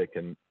shows that it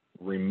can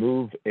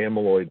remove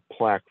amyloid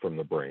plaque from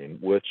the brain,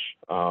 which,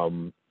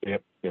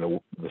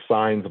 the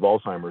signs of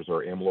Alzheimer's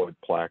are amyloid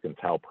plaque and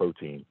tau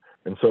protein.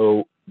 And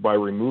so by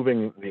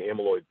removing the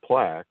amyloid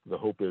plaque, the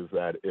hope is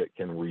that it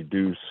can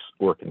reduce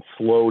or can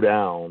slow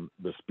down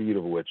the speed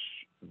of which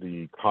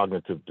the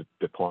cognitive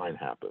decline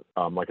happens.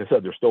 Like I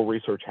said, there's still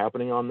research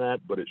happening on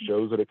that, but it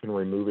shows that it can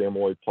remove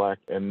amyloid plaque.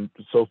 And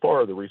so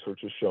far, the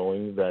research is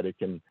showing that it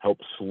can help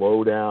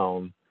slow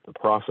down the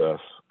process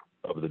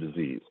of the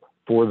disease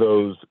for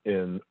those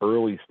in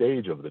early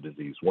stage of the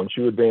disease. Once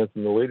you advance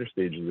in the later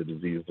stage of the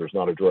disease, there's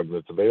not a drug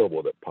that's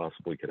available that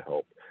possibly could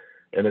help.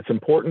 And it's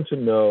important to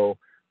know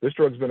this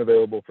drug's been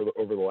available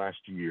over the last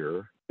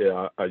year.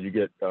 You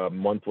get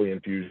monthly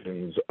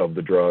infusions of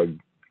the drug.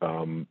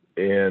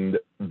 And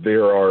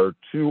there are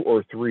 2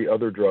 or 3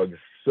 other drugs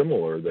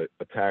similar that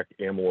attack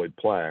amyloid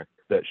plaque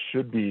that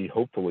should be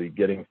hopefully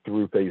getting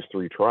through phase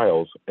 3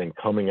 trials and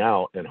coming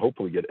out and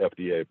hopefully get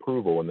FDA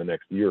approval in the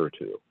next year or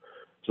 2.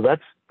 So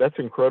that's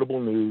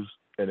incredible news.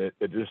 And it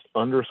just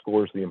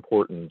underscores the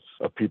importance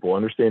of people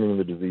understanding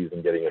the disease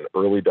and getting an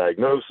early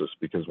diagnosis,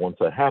 because once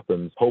that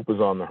happens, hope is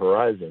on the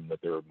horizon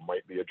that there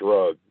might be a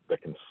drug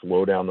that can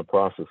slow down the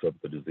process of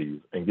the disease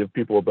and give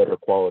people a better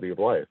quality of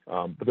life.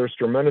 But there's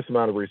a tremendous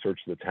amount of research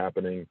that's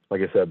happening.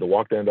 Like I said, the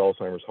Walk to End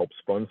Alzheimer's helps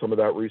fund some of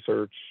that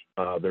research.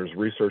 There's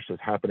research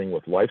that's happening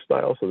with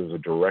lifestyle, so there's a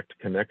direct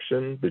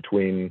connection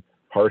between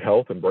heart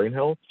health and brain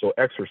health. So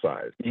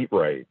exercise, eat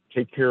right,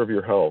 take care of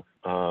your health,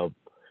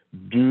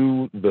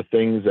 do the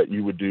things that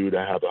you would do to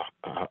have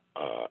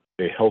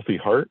a healthy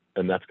heart,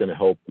 and that's going to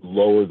help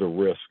lower the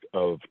risk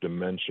of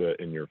dementia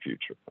in your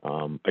future.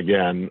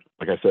 Again,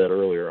 like I said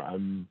earlier,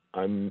 I'm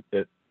in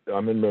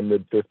my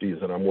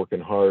mid-50s and I'm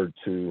working hard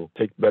to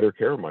take better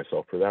care of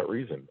myself for that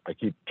reason. I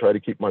try to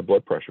keep my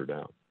blood pressure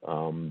down.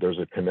 There's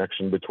a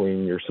connection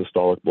between your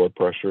systolic blood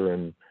pressure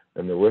and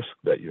the risk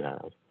that you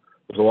have.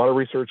 There's a lot of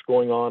research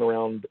going on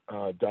around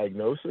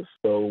diagnosis.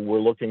 So we're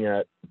looking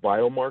at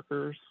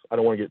biomarkers. I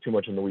don't want to get too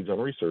much in the weeds on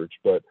research,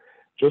 but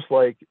just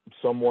like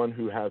someone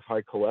who has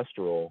high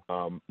cholesterol,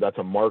 that's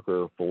a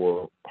marker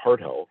for heart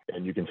health,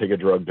 and you can take a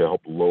drug to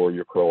help lower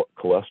your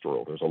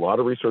cholesterol. There's a lot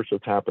of research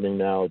that's happening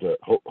now to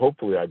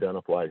hopefully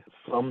identify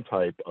some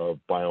type of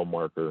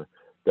biomarker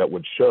that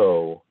would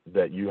show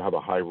that you have a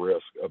high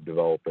risk of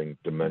developing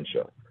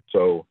dementia.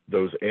 So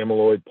those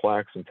amyloid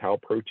plaques and tau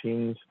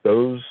proteins,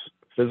 those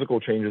physical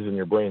changes in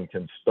your brain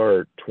can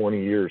start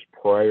 20 years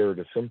prior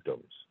to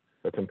symptoms.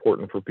 That's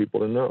important for people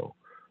to know.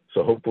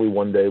 So hopefully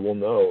one day we'll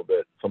know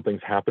that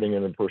something's happening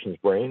in a person's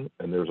brain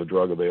and there's a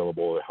drug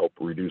available to help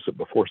reduce it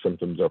before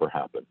symptoms ever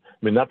happen.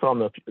 I mean, that's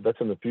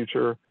in the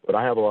future, but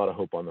I have a lot of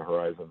hope on the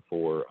horizon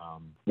for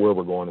where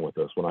we're going with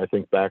this. When I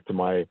think back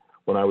to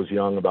when I was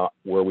young about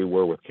where we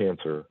were with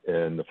cancer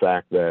and the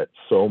fact that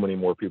so many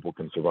more people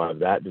can survive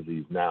that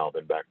disease now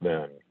than back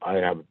then, I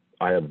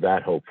have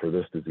that hope for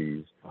this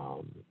disease,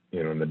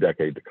 in the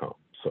decade to come.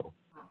 So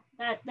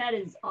that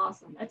is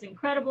awesome. That's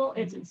incredible.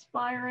 It's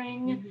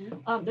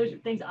inspiring. Mm-hmm. Those are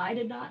things I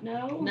did not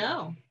know.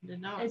 No,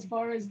 did not. As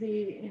far as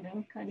the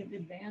kind of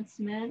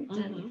advancement,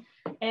 Mm-hmm.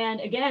 and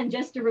again,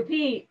 just to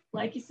repeat,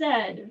 like you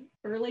said,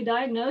 early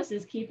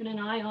diagnosis, keeping an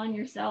eye on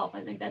yourself.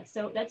 I think that's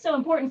so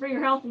important for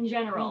your health in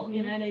general.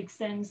 Mm-hmm. And it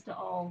extends to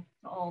all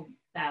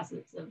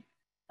facets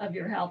of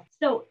your health.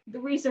 So the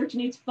research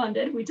needs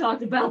funded. We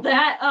talked about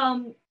that.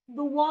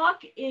 The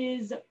walk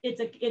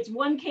it's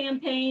one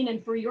campaign,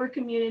 and for your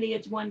community,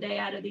 it's one day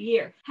out of the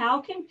year.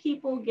 How can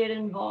people get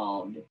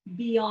involved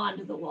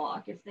beyond the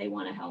walk if they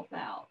want to help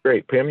out?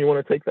 Great. Pam, you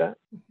want to take that?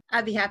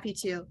 I'd be happy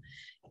to.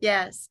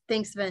 Yes.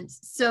 Thanks, Vince.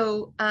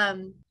 So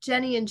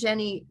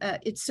Jenny,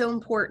 it's so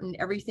important,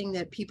 everything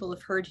that people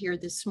have heard here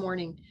this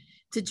morning,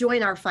 to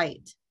join our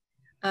fight.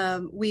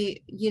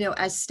 We,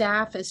 as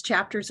staff, as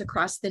chapters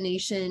across the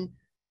nation,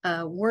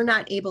 we're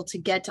not able to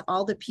get to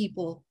all the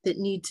people that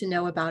need to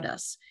know about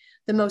us.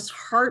 The most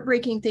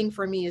heartbreaking thing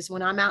for me is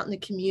when I'm out in the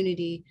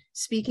community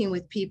speaking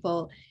with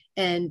people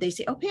and they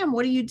say, "Oh, Pam,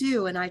 what do you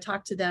do?" And I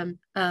talk to them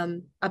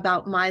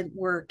about my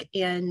work,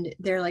 and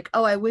they're like,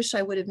 "Oh, I wish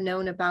I would have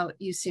known about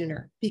you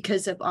sooner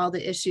because of all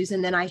the issues."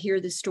 And then I hear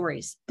the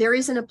stories. There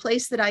isn't a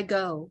place that I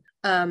go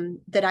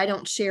that I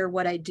don't share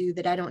what I do,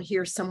 that I don't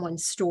hear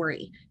someone's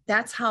story.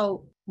 That's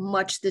how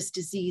much this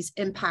disease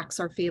impacts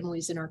our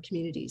families and our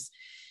communities.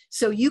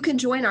 So you can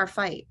join our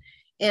fight.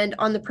 And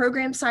on the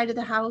program side of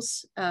the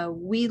house,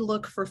 we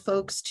look for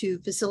folks to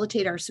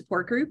facilitate our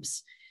support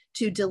groups,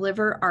 to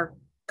deliver our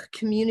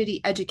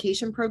community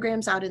education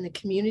programs out in the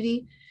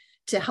community,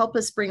 to help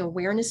us bring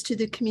awareness to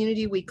the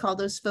community. We call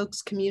those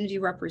folks community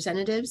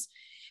representatives.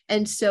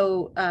 And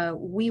so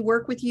we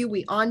work with you,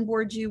 we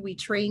onboard you, we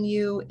train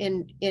you,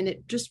 and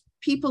it just,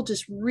 people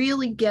just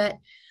really get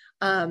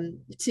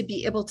to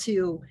be able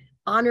to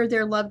honor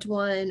their loved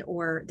one,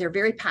 or they're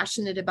very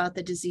passionate about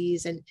the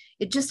disease, and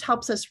it just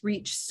helps us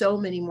reach so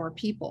many more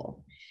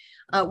people.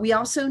 We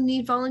also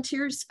need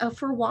volunteers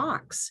for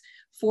walks,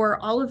 for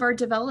all of our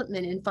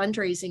development and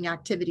fundraising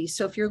activities.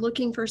 So if you're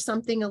looking for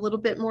something a little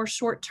bit more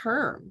short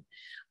term,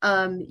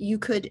 you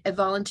could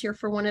volunteer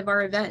for one of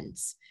our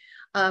events.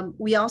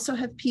 We also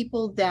have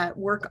people that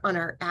work on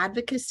our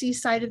advocacy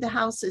side of the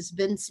house. As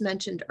Vince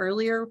mentioned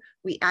earlier,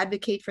 we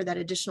advocate for that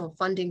additional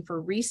funding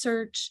for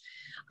research.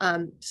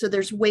 So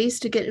there's ways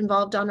to get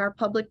involved on our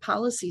public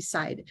policy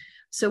side.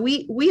 So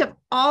we have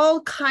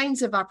all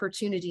kinds of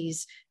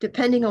opportunities,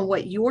 depending on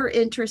what your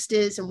interest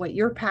is and what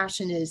your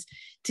passion is,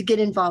 to get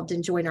involved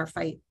and join our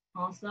fight.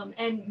 Awesome.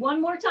 And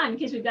one more time, in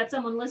case we've got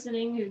someone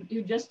listening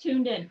who just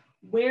tuned in,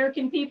 where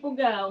can people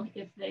go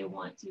if they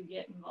want to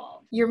get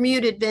involved? You're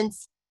muted,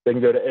 Vince. They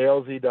can go to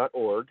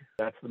alz.org.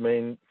 That's the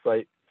main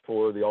site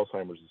for the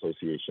Alzheimer's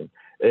Association.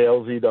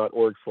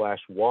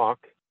 alz.org/walk.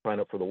 Sign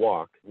up for the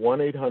walk.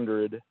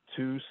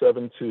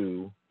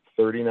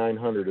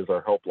 1-800-272-3900 is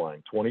our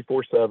helpline.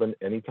 24/7,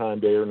 anytime,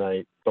 day or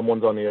night.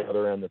 Someone's on the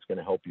other end that's going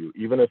to help you.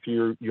 Even if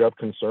you have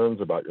concerns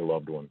about your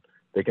loved one,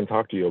 they can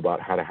talk to you about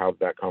how to have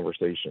that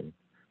conversation.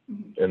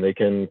 Mm-hmm. And they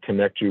can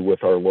connect you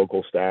with our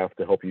local staff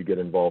to help you get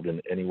involved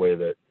in any way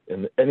that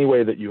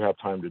you have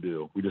time to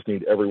do. We just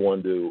need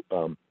everyone to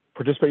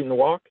participate in the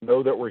walk,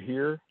 know that we're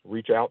here,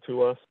 reach out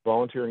to us,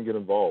 volunteer, and get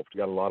involved. We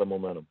got a lot of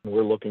momentum.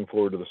 We're looking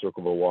forward to the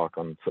Circleville Walk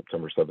on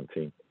September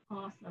 17th.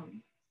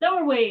 Awesome. So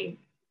are we.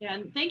 Yeah,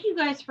 and thank you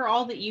guys for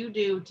all that you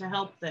do to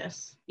help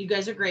this. You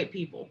guys are great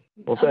people.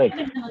 Well, thanks. I'm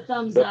giving them a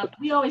thumbs up.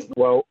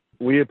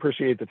 We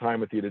appreciate the time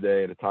with you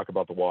today to talk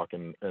about the walk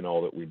and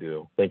all that we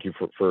do. Thank you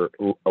for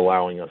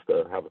allowing us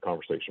to have a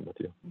conversation with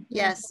you.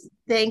 Yes,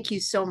 thank you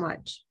so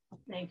much.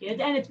 Thank you.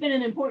 And it's been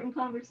an important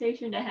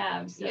conversation to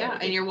have. So. Yeah,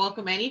 and you're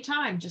welcome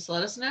anytime. Just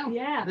let us know.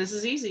 Yeah. This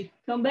is easy.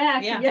 Come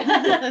back.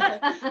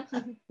 Yeah.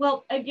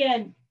 Well,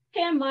 again,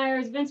 Pam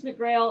Myers, Vince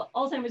McGrail,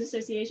 Alzheimer's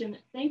Association,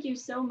 thank you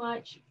so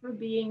much for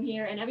being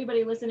here. And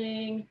everybody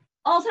listening,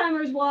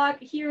 Alzheimer's Walk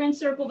here in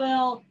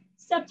Circleville,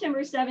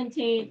 September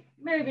 17th,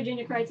 Mary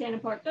Virginia Criterion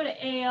Park. Go to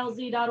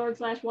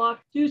alz.org/walk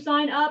to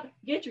sign up,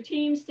 get your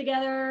teams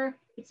together.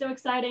 It's so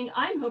exciting.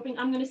 I'm hoping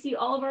I'm going to see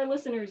all of our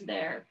listeners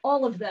there.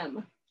 All of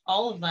them.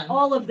 All of them.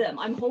 All of them.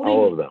 I'm holding.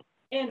 All of them.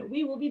 And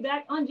we will be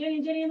back on Jenny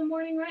and Jenny in the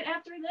morning right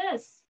after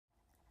this.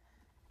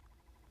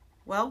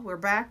 Well, we're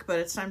back, but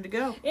it's time to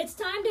go. It's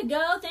time to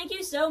go. Thank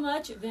you so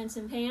much, Vince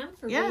and Pam,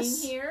 for being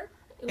here.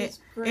 It was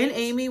great. And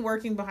Amy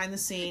working behind the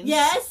scenes.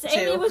 Yes,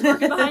 Amy was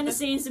working behind the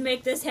scenes to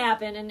make this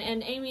happen.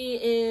 And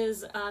Amy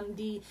is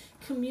the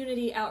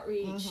community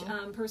outreach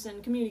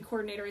person, community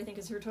coordinator, I think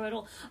is her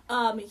title,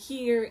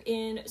 here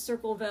in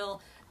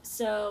Circleville.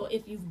 So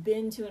if you've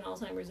been to an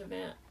Alzheimer's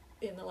event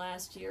in the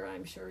last year,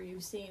 I'm sure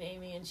you've seen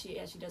Amy, and she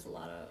does a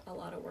lot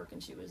of work,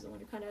 and she was the one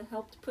who kind of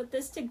helped put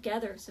this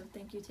together. So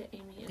thank you to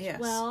Amy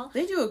as well.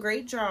 They do a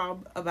great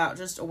job about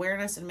just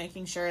awareness and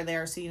making sure they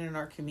are seen in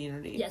our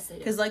community. Yes, they do.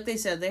 Because like they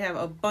said, they have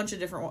a bunch of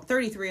different,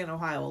 33 in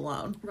Ohio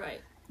alone.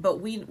 Right. But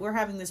we're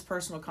having this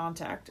personal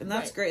contact, and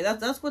that's great.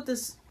 That's what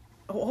this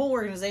whole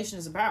organization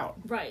is about.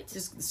 Right.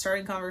 Just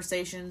starting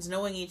conversations,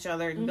 knowing each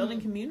other, and building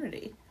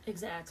community.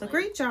 Exactly. So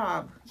great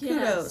job. Yes.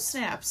 Kudos.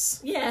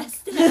 Snaps.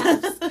 Yes,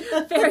 snaps.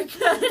 Very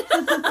good.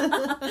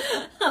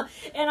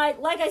 And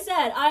like I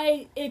said,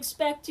 I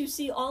expect to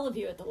see all of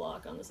you at the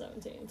walk on the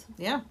 17th.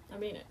 Yeah. I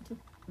mean it.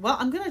 Well,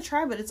 I'm going to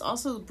try, but it's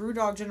also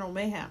Brewdog General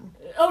Mayhem.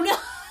 Oh, no.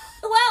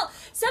 Well,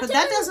 September. But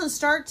that doesn't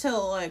start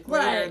till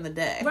later in the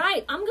day.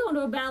 Right. I'm going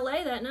to a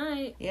ballet that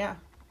night. Yeah.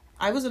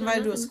 I was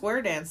invited to a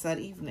square dance that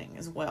evening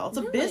as well. It's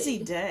a busy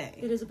day.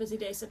 It is a busy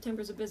day.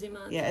 September's a busy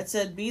month. Yeah, it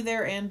said be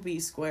there and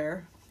be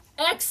square.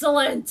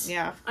 Excellent.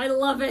 Yeah. I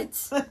love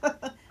it.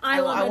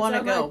 I want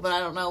to go, much. but I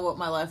don't know what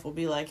my life will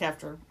be like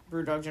after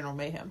Brewdog General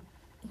Mayhem.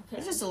 Okay.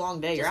 It's just a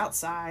long day. You're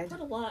outside. Put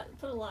a lot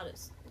of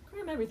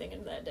cram everything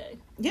into that day.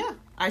 Yeah,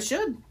 I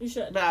should. You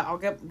should. But I'll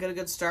get a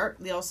good start.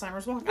 The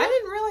Alzheimer's Walk. Yeah. I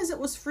didn't realize it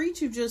was free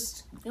to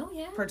just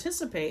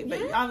participate, but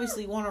you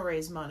obviously want to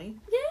raise money.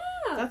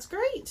 Yeah. That's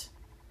great.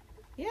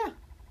 Yeah.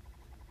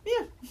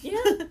 Yeah.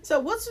 Yeah. So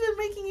what's been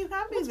making you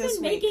happy this week? What's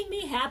been making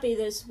me happy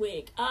this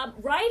week?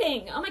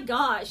 Writing. Oh my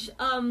gosh.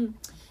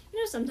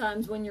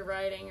 Sometimes when you're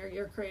writing or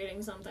you're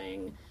creating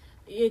something,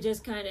 you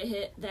just kind of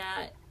hit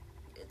that,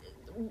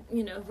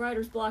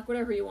 writer's block,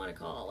 whatever you want to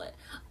call it.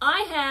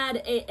 I had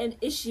an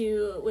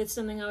issue with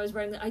something I was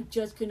writing that I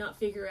just could not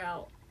figure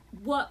out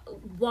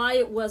why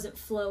it wasn't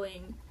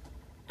flowing.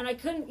 And I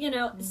couldn't,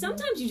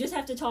 sometimes you just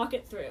have to talk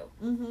it through.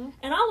 Mm-hmm.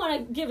 And I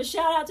want to give a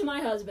shout out to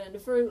my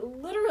husband for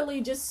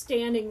literally just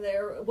standing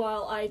there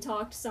while I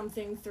talked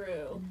something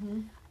through.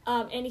 Mm-hmm.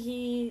 And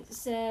he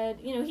said,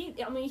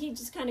 he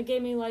just kind of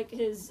gave me like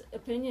his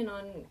opinion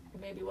on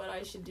maybe what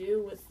I should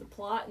do with the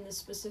plot in this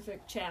specific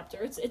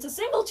chapter. It's a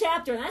single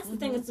chapter, and that's the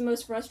thing that's the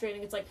most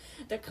frustrating. It's like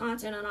the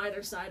content on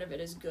either side of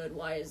it is good.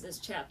 Why is this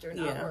chapter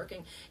not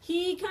working?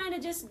 He kind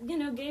of just,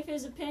 gave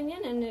his opinion,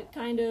 and it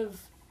kind of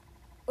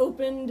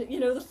opened,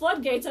 the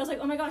floodgates. I was like,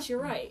 oh my gosh,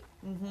 you're right.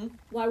 Mm-hmm.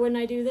 Why wouldn't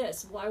I do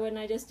this? Why wouldn't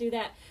I just do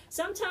that?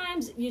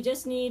 Sometimes you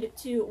just need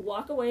to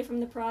walk away from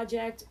the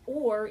project,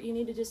 or you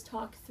need to just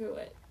talk through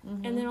it.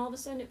 Mm-hmm. And then all of a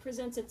sudden it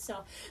presents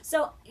itself.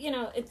 So,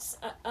 it's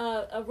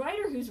a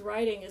writer who's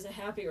writing is a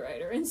happy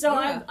writer. And so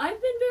I've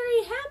been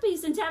very happy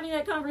since having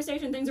that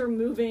conversation. Things are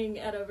moving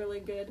at a really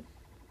good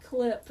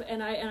clip,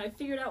 and I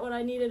figured out what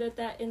I needed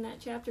in that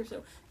chapter.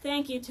 So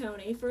thank you,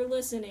 Tony, for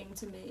listening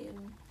to me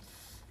and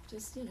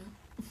just,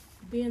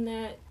 being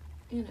that,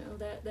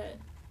 that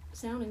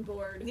sounding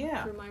board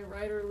for my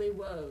writerly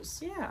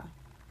woes. Yeah.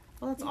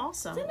 Well, that's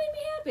awesome. That made me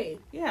happy.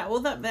 Yeah, well,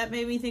 that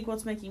made me think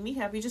what's making me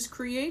happy, just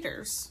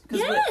creators.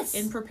 Yes!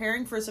 In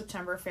preparing for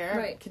September Fair,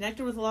 I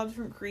connected with a lot of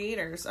different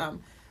creators.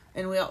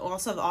 And we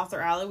also have the Author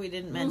Alley we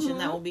didn't mention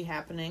that will be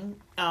happening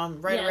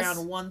around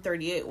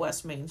 138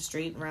 West Main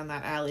Street, around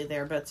that alley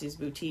there, Betsy's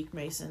Boutique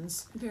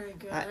Masons. Very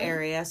good.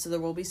 Area. So there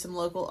will be some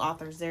local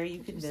authors there you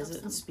can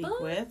visit and speak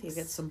with. You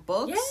get some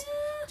books,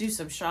 do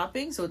some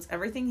shopping. So it's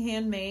everything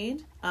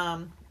handmade.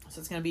 So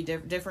it's going to be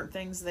different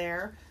things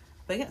there.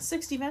 But you got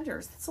 60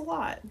 vendors. That's a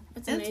lot.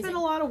 That's and amazing. It's been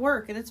a lot of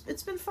work, and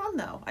it's been fun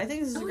though. I think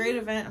this is a great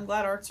event. I'm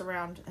glad Arts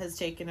Around has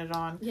taken it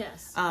on.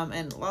 Yes.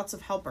 And lots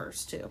of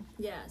helpers too.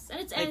 Yes,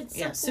 and it's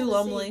so cool Sue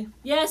Lumley.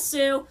 Yes,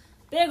 Sue.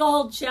 Big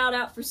old shout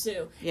out for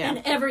Sue. Yeah.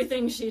 And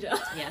everything she does.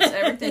 Yes,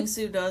 everything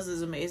Sue does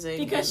is amazing.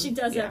 Because she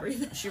does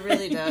everything. She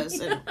really does,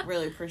 and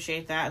really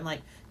appreciate that. And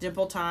like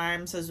Dimple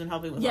Times has been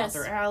helping with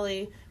Author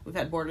Alley. We've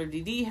had Board of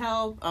DD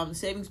help.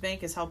 Savings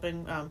Bank is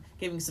helping,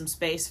 giving some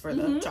space for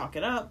the Chalk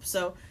It Up.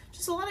 So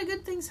just a lot of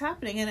good things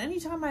happening. And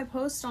anytime I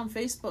post on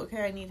Facebook,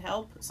 hey, I need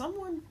help,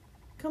 someone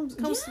comes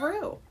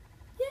through.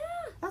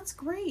 Yeah. That's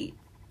great.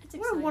 It's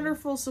what exciting. a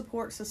wonderful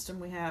support system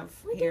we have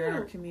here in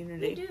our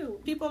community. We do.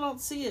 People don't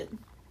see it.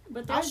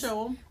 But I'll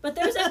show them. But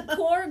there's a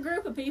core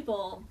group of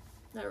people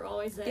that are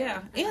always there.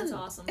 Yeah. And that's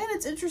awesome. And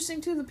it's interesting,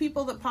 too, the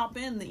people that pop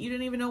in that you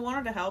didn't even know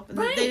wanted to help, and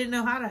that Right. they didn't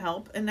know how to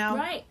help, and now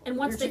And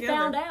once they together.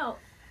 found out,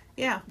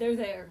 they're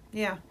there.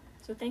 Yeah.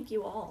 So thank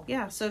you all.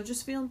 Yeah, so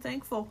just feeling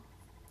thankful.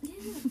 Yeah.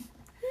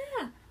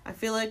 Yeah. I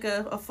feel like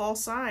a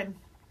false sign.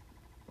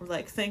 Or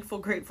like thankful,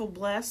 grateful,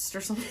 blessed,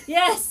 or something.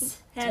 Yes!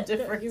 It's a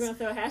difference. You're going to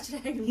throw a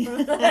hashtag in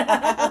front of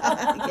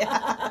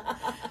that?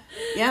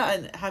 Yeah,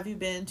 and have you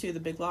been to the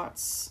Big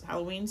Lots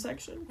Halloween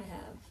section? I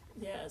have.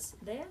 Yes.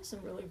 They have some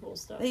really cool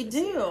stuff. They this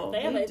do. year.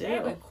 They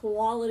have a do.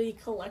 quality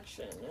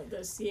collection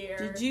this year.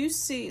 Did you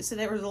see? So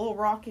there was a little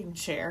rocking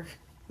chair.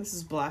 This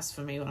is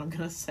blasphemy, what I'm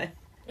going to say.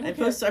 Okay. I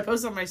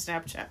post on my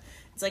Snapchat.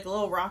 It's like a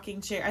little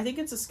rocking chair. I think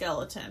it's a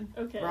skeleton.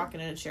 Okay.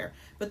 Rocking in a chair.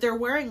 But they're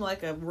wearing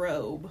like a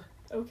robe.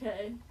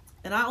 Okay.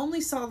 And I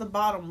only saw the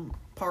bottom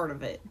part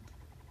of it.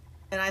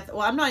 And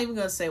I'm not even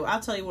going to say. I'll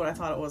tell you what I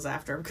thought it was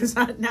after, because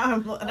now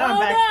I'm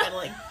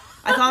backpedaling. No.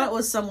 I thought it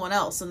was someone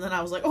else, and then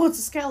I was like, "Oh, it's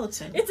a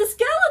skeleton." It's a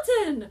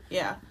skeleton.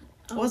 Yeah,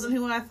 it wasn't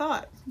who I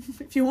thought.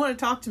 If you want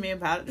to talk to me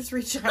about it, just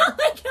reach out. Oh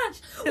my gosh!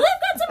 Well, they've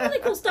got some really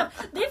cool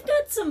stuff. They've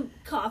got some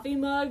coffee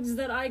mugs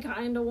that I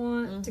kind of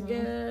want to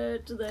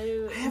get.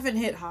 I haven't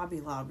hit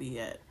Hobby Lobby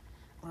yet,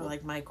 or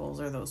like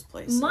Michael's or those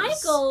places.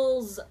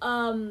 Michael's,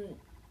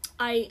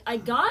 I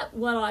got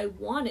what I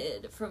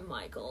wanted from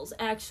Michael's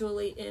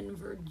actually in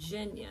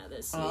Virginia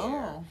this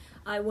year.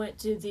 I went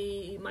to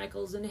the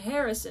Michael's in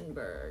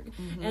Harrisonburg,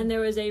 and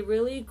there was a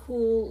really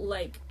cool,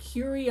 like,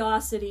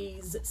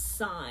 curiosities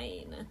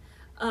sign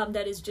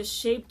that is just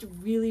shaped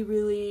really,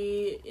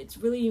 really, it's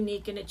really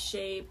unique in its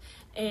shape.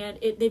 And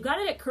they've got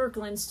it at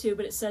Kirkland's too,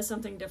 but it says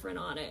something different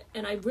on it.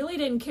 And I really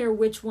didn't care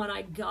which one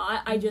I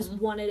got. I just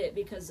wanted it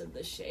because of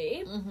the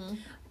shape.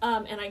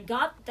 And I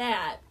got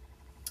that.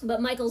 But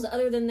Michael's,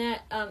 other than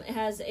that,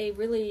 has a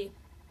really,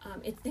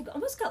 they've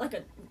almost got like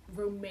a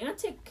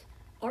romantic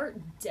Art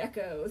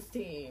Deco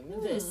theme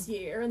this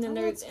year. And then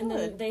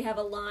then they have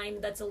a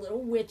line that's a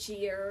little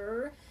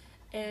witchier,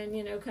 and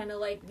kind of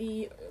like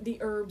the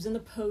herbs and the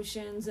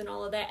potions and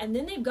all of that. And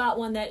then they've got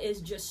one that is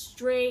just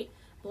straight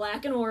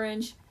black and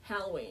orange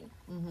Halloween.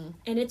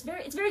 And it's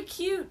very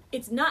cute.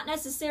 It's not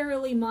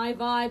necessarily my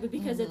vibe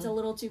because it's a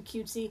little too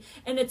cutesy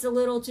and it's a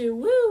little too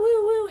woo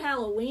woo woo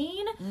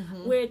Halloween,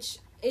 which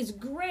is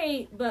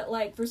great, but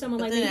like for someone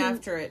But like then me, who-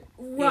 after it,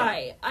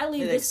 right? I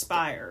leave it this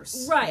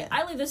expires. right. Yeah.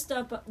 I leave this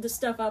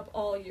stuff up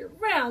all year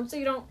round, so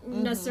you don't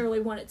necessarily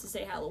want it to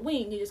say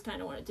Halloween. You just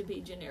kind of want it to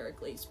be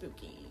generically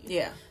spooky.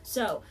 Yeah.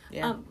 So,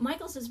 Yeah.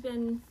 Michael's has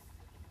been.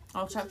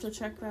 I'll have to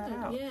check that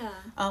out. Yeah.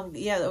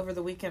 Yeah, over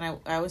the weekend,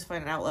 I always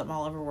find an outlet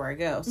mall everywhere I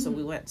go. So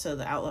we went to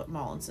the outlet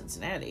mall in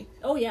Cincinnati.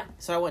 Oh yeah.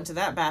 So I went to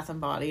that Bath and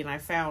Body, and I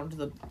found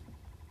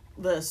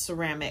the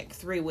ceramic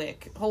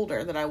 3-wick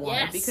holder that I wanted.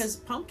 Yes. Because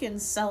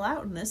pumpkins sell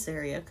out in this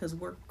area because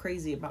we're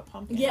crazy about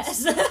pumpkins.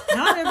 Yes.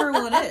 Not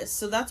everyone is.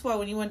 So that's why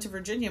when you went to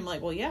Virginia, I'm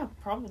like, well, yeah,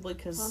 probably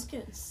because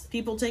Pumpkins.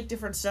 people take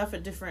different stuff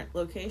at different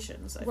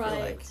locations, I feel Right.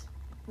 like.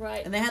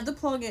 Right. And they had the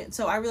plug-in,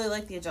 so I really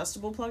like the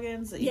adjustable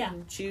plug-ins that you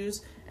can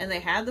choose. And they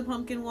had the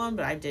pumpkin one,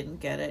 but I didn't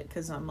get it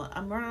because I'm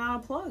running out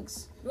of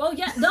plugs. Well,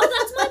 yeah, no,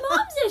 that's my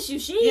mom's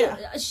issue.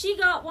 Yeah. She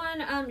got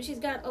one. She's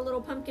got a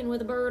little pumpkin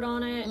with a bird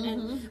on it,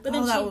 but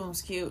then that one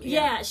was cute.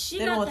 Yeah, she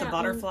they got went with that the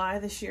butterfly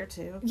this year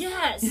too.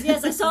 Yes,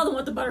 I saw them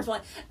with the butterfly,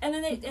 and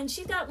then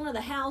she got one of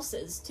the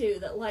houses too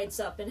that lights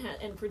up and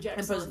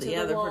projects And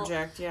onto the wall.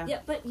 project, yeah. Yeah,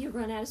 but you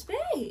run out of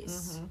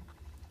space.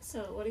 So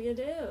what do you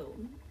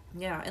do?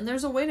 Yeah, and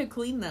there's a way to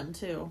clean them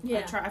too.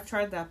 Yeah. I've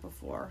tried that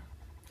before.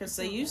 Because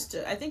they used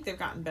to, I think they've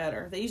gotten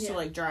better. They used to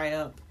like dry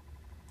up.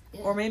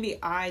 Yeah. Or maybe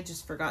I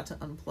just forgot to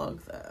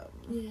unplug them.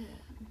 Yeah.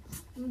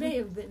 May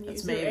have been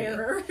That's user maybe.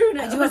 error. Who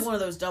knows? I do have one of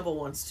those double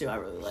ones too. I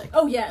really like.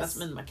 Oh yes. That's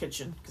in my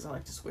kitchen because I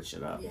like to switch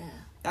it up. Yeah.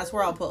 That's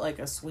where I'll put like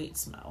a sweet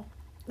smell.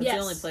 That's Yes.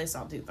 the only place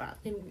I'll do that.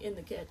 In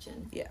the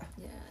kitchen. Yeah.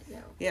 Yeah.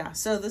 Yeah.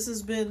 So this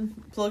has been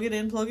Plug It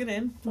In. Plug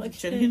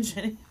Jenny It and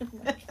Jenny. Oh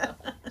my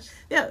gosh.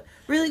 Yeah.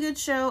 Really good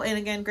show. And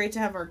again, great to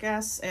have our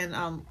guests. And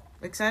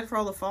excited for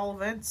all the fall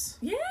events.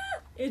 Yeah.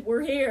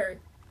 We're here.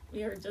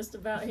 We are just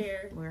about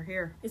here. We're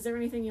here. Is there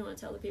anything you want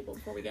to tell the people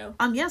before we go?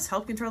 Yes.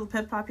 Help control the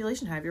pet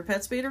population. Have your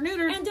pet spayed or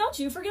neutered. And don't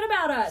you forget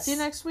about us. See you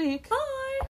next week. Bye.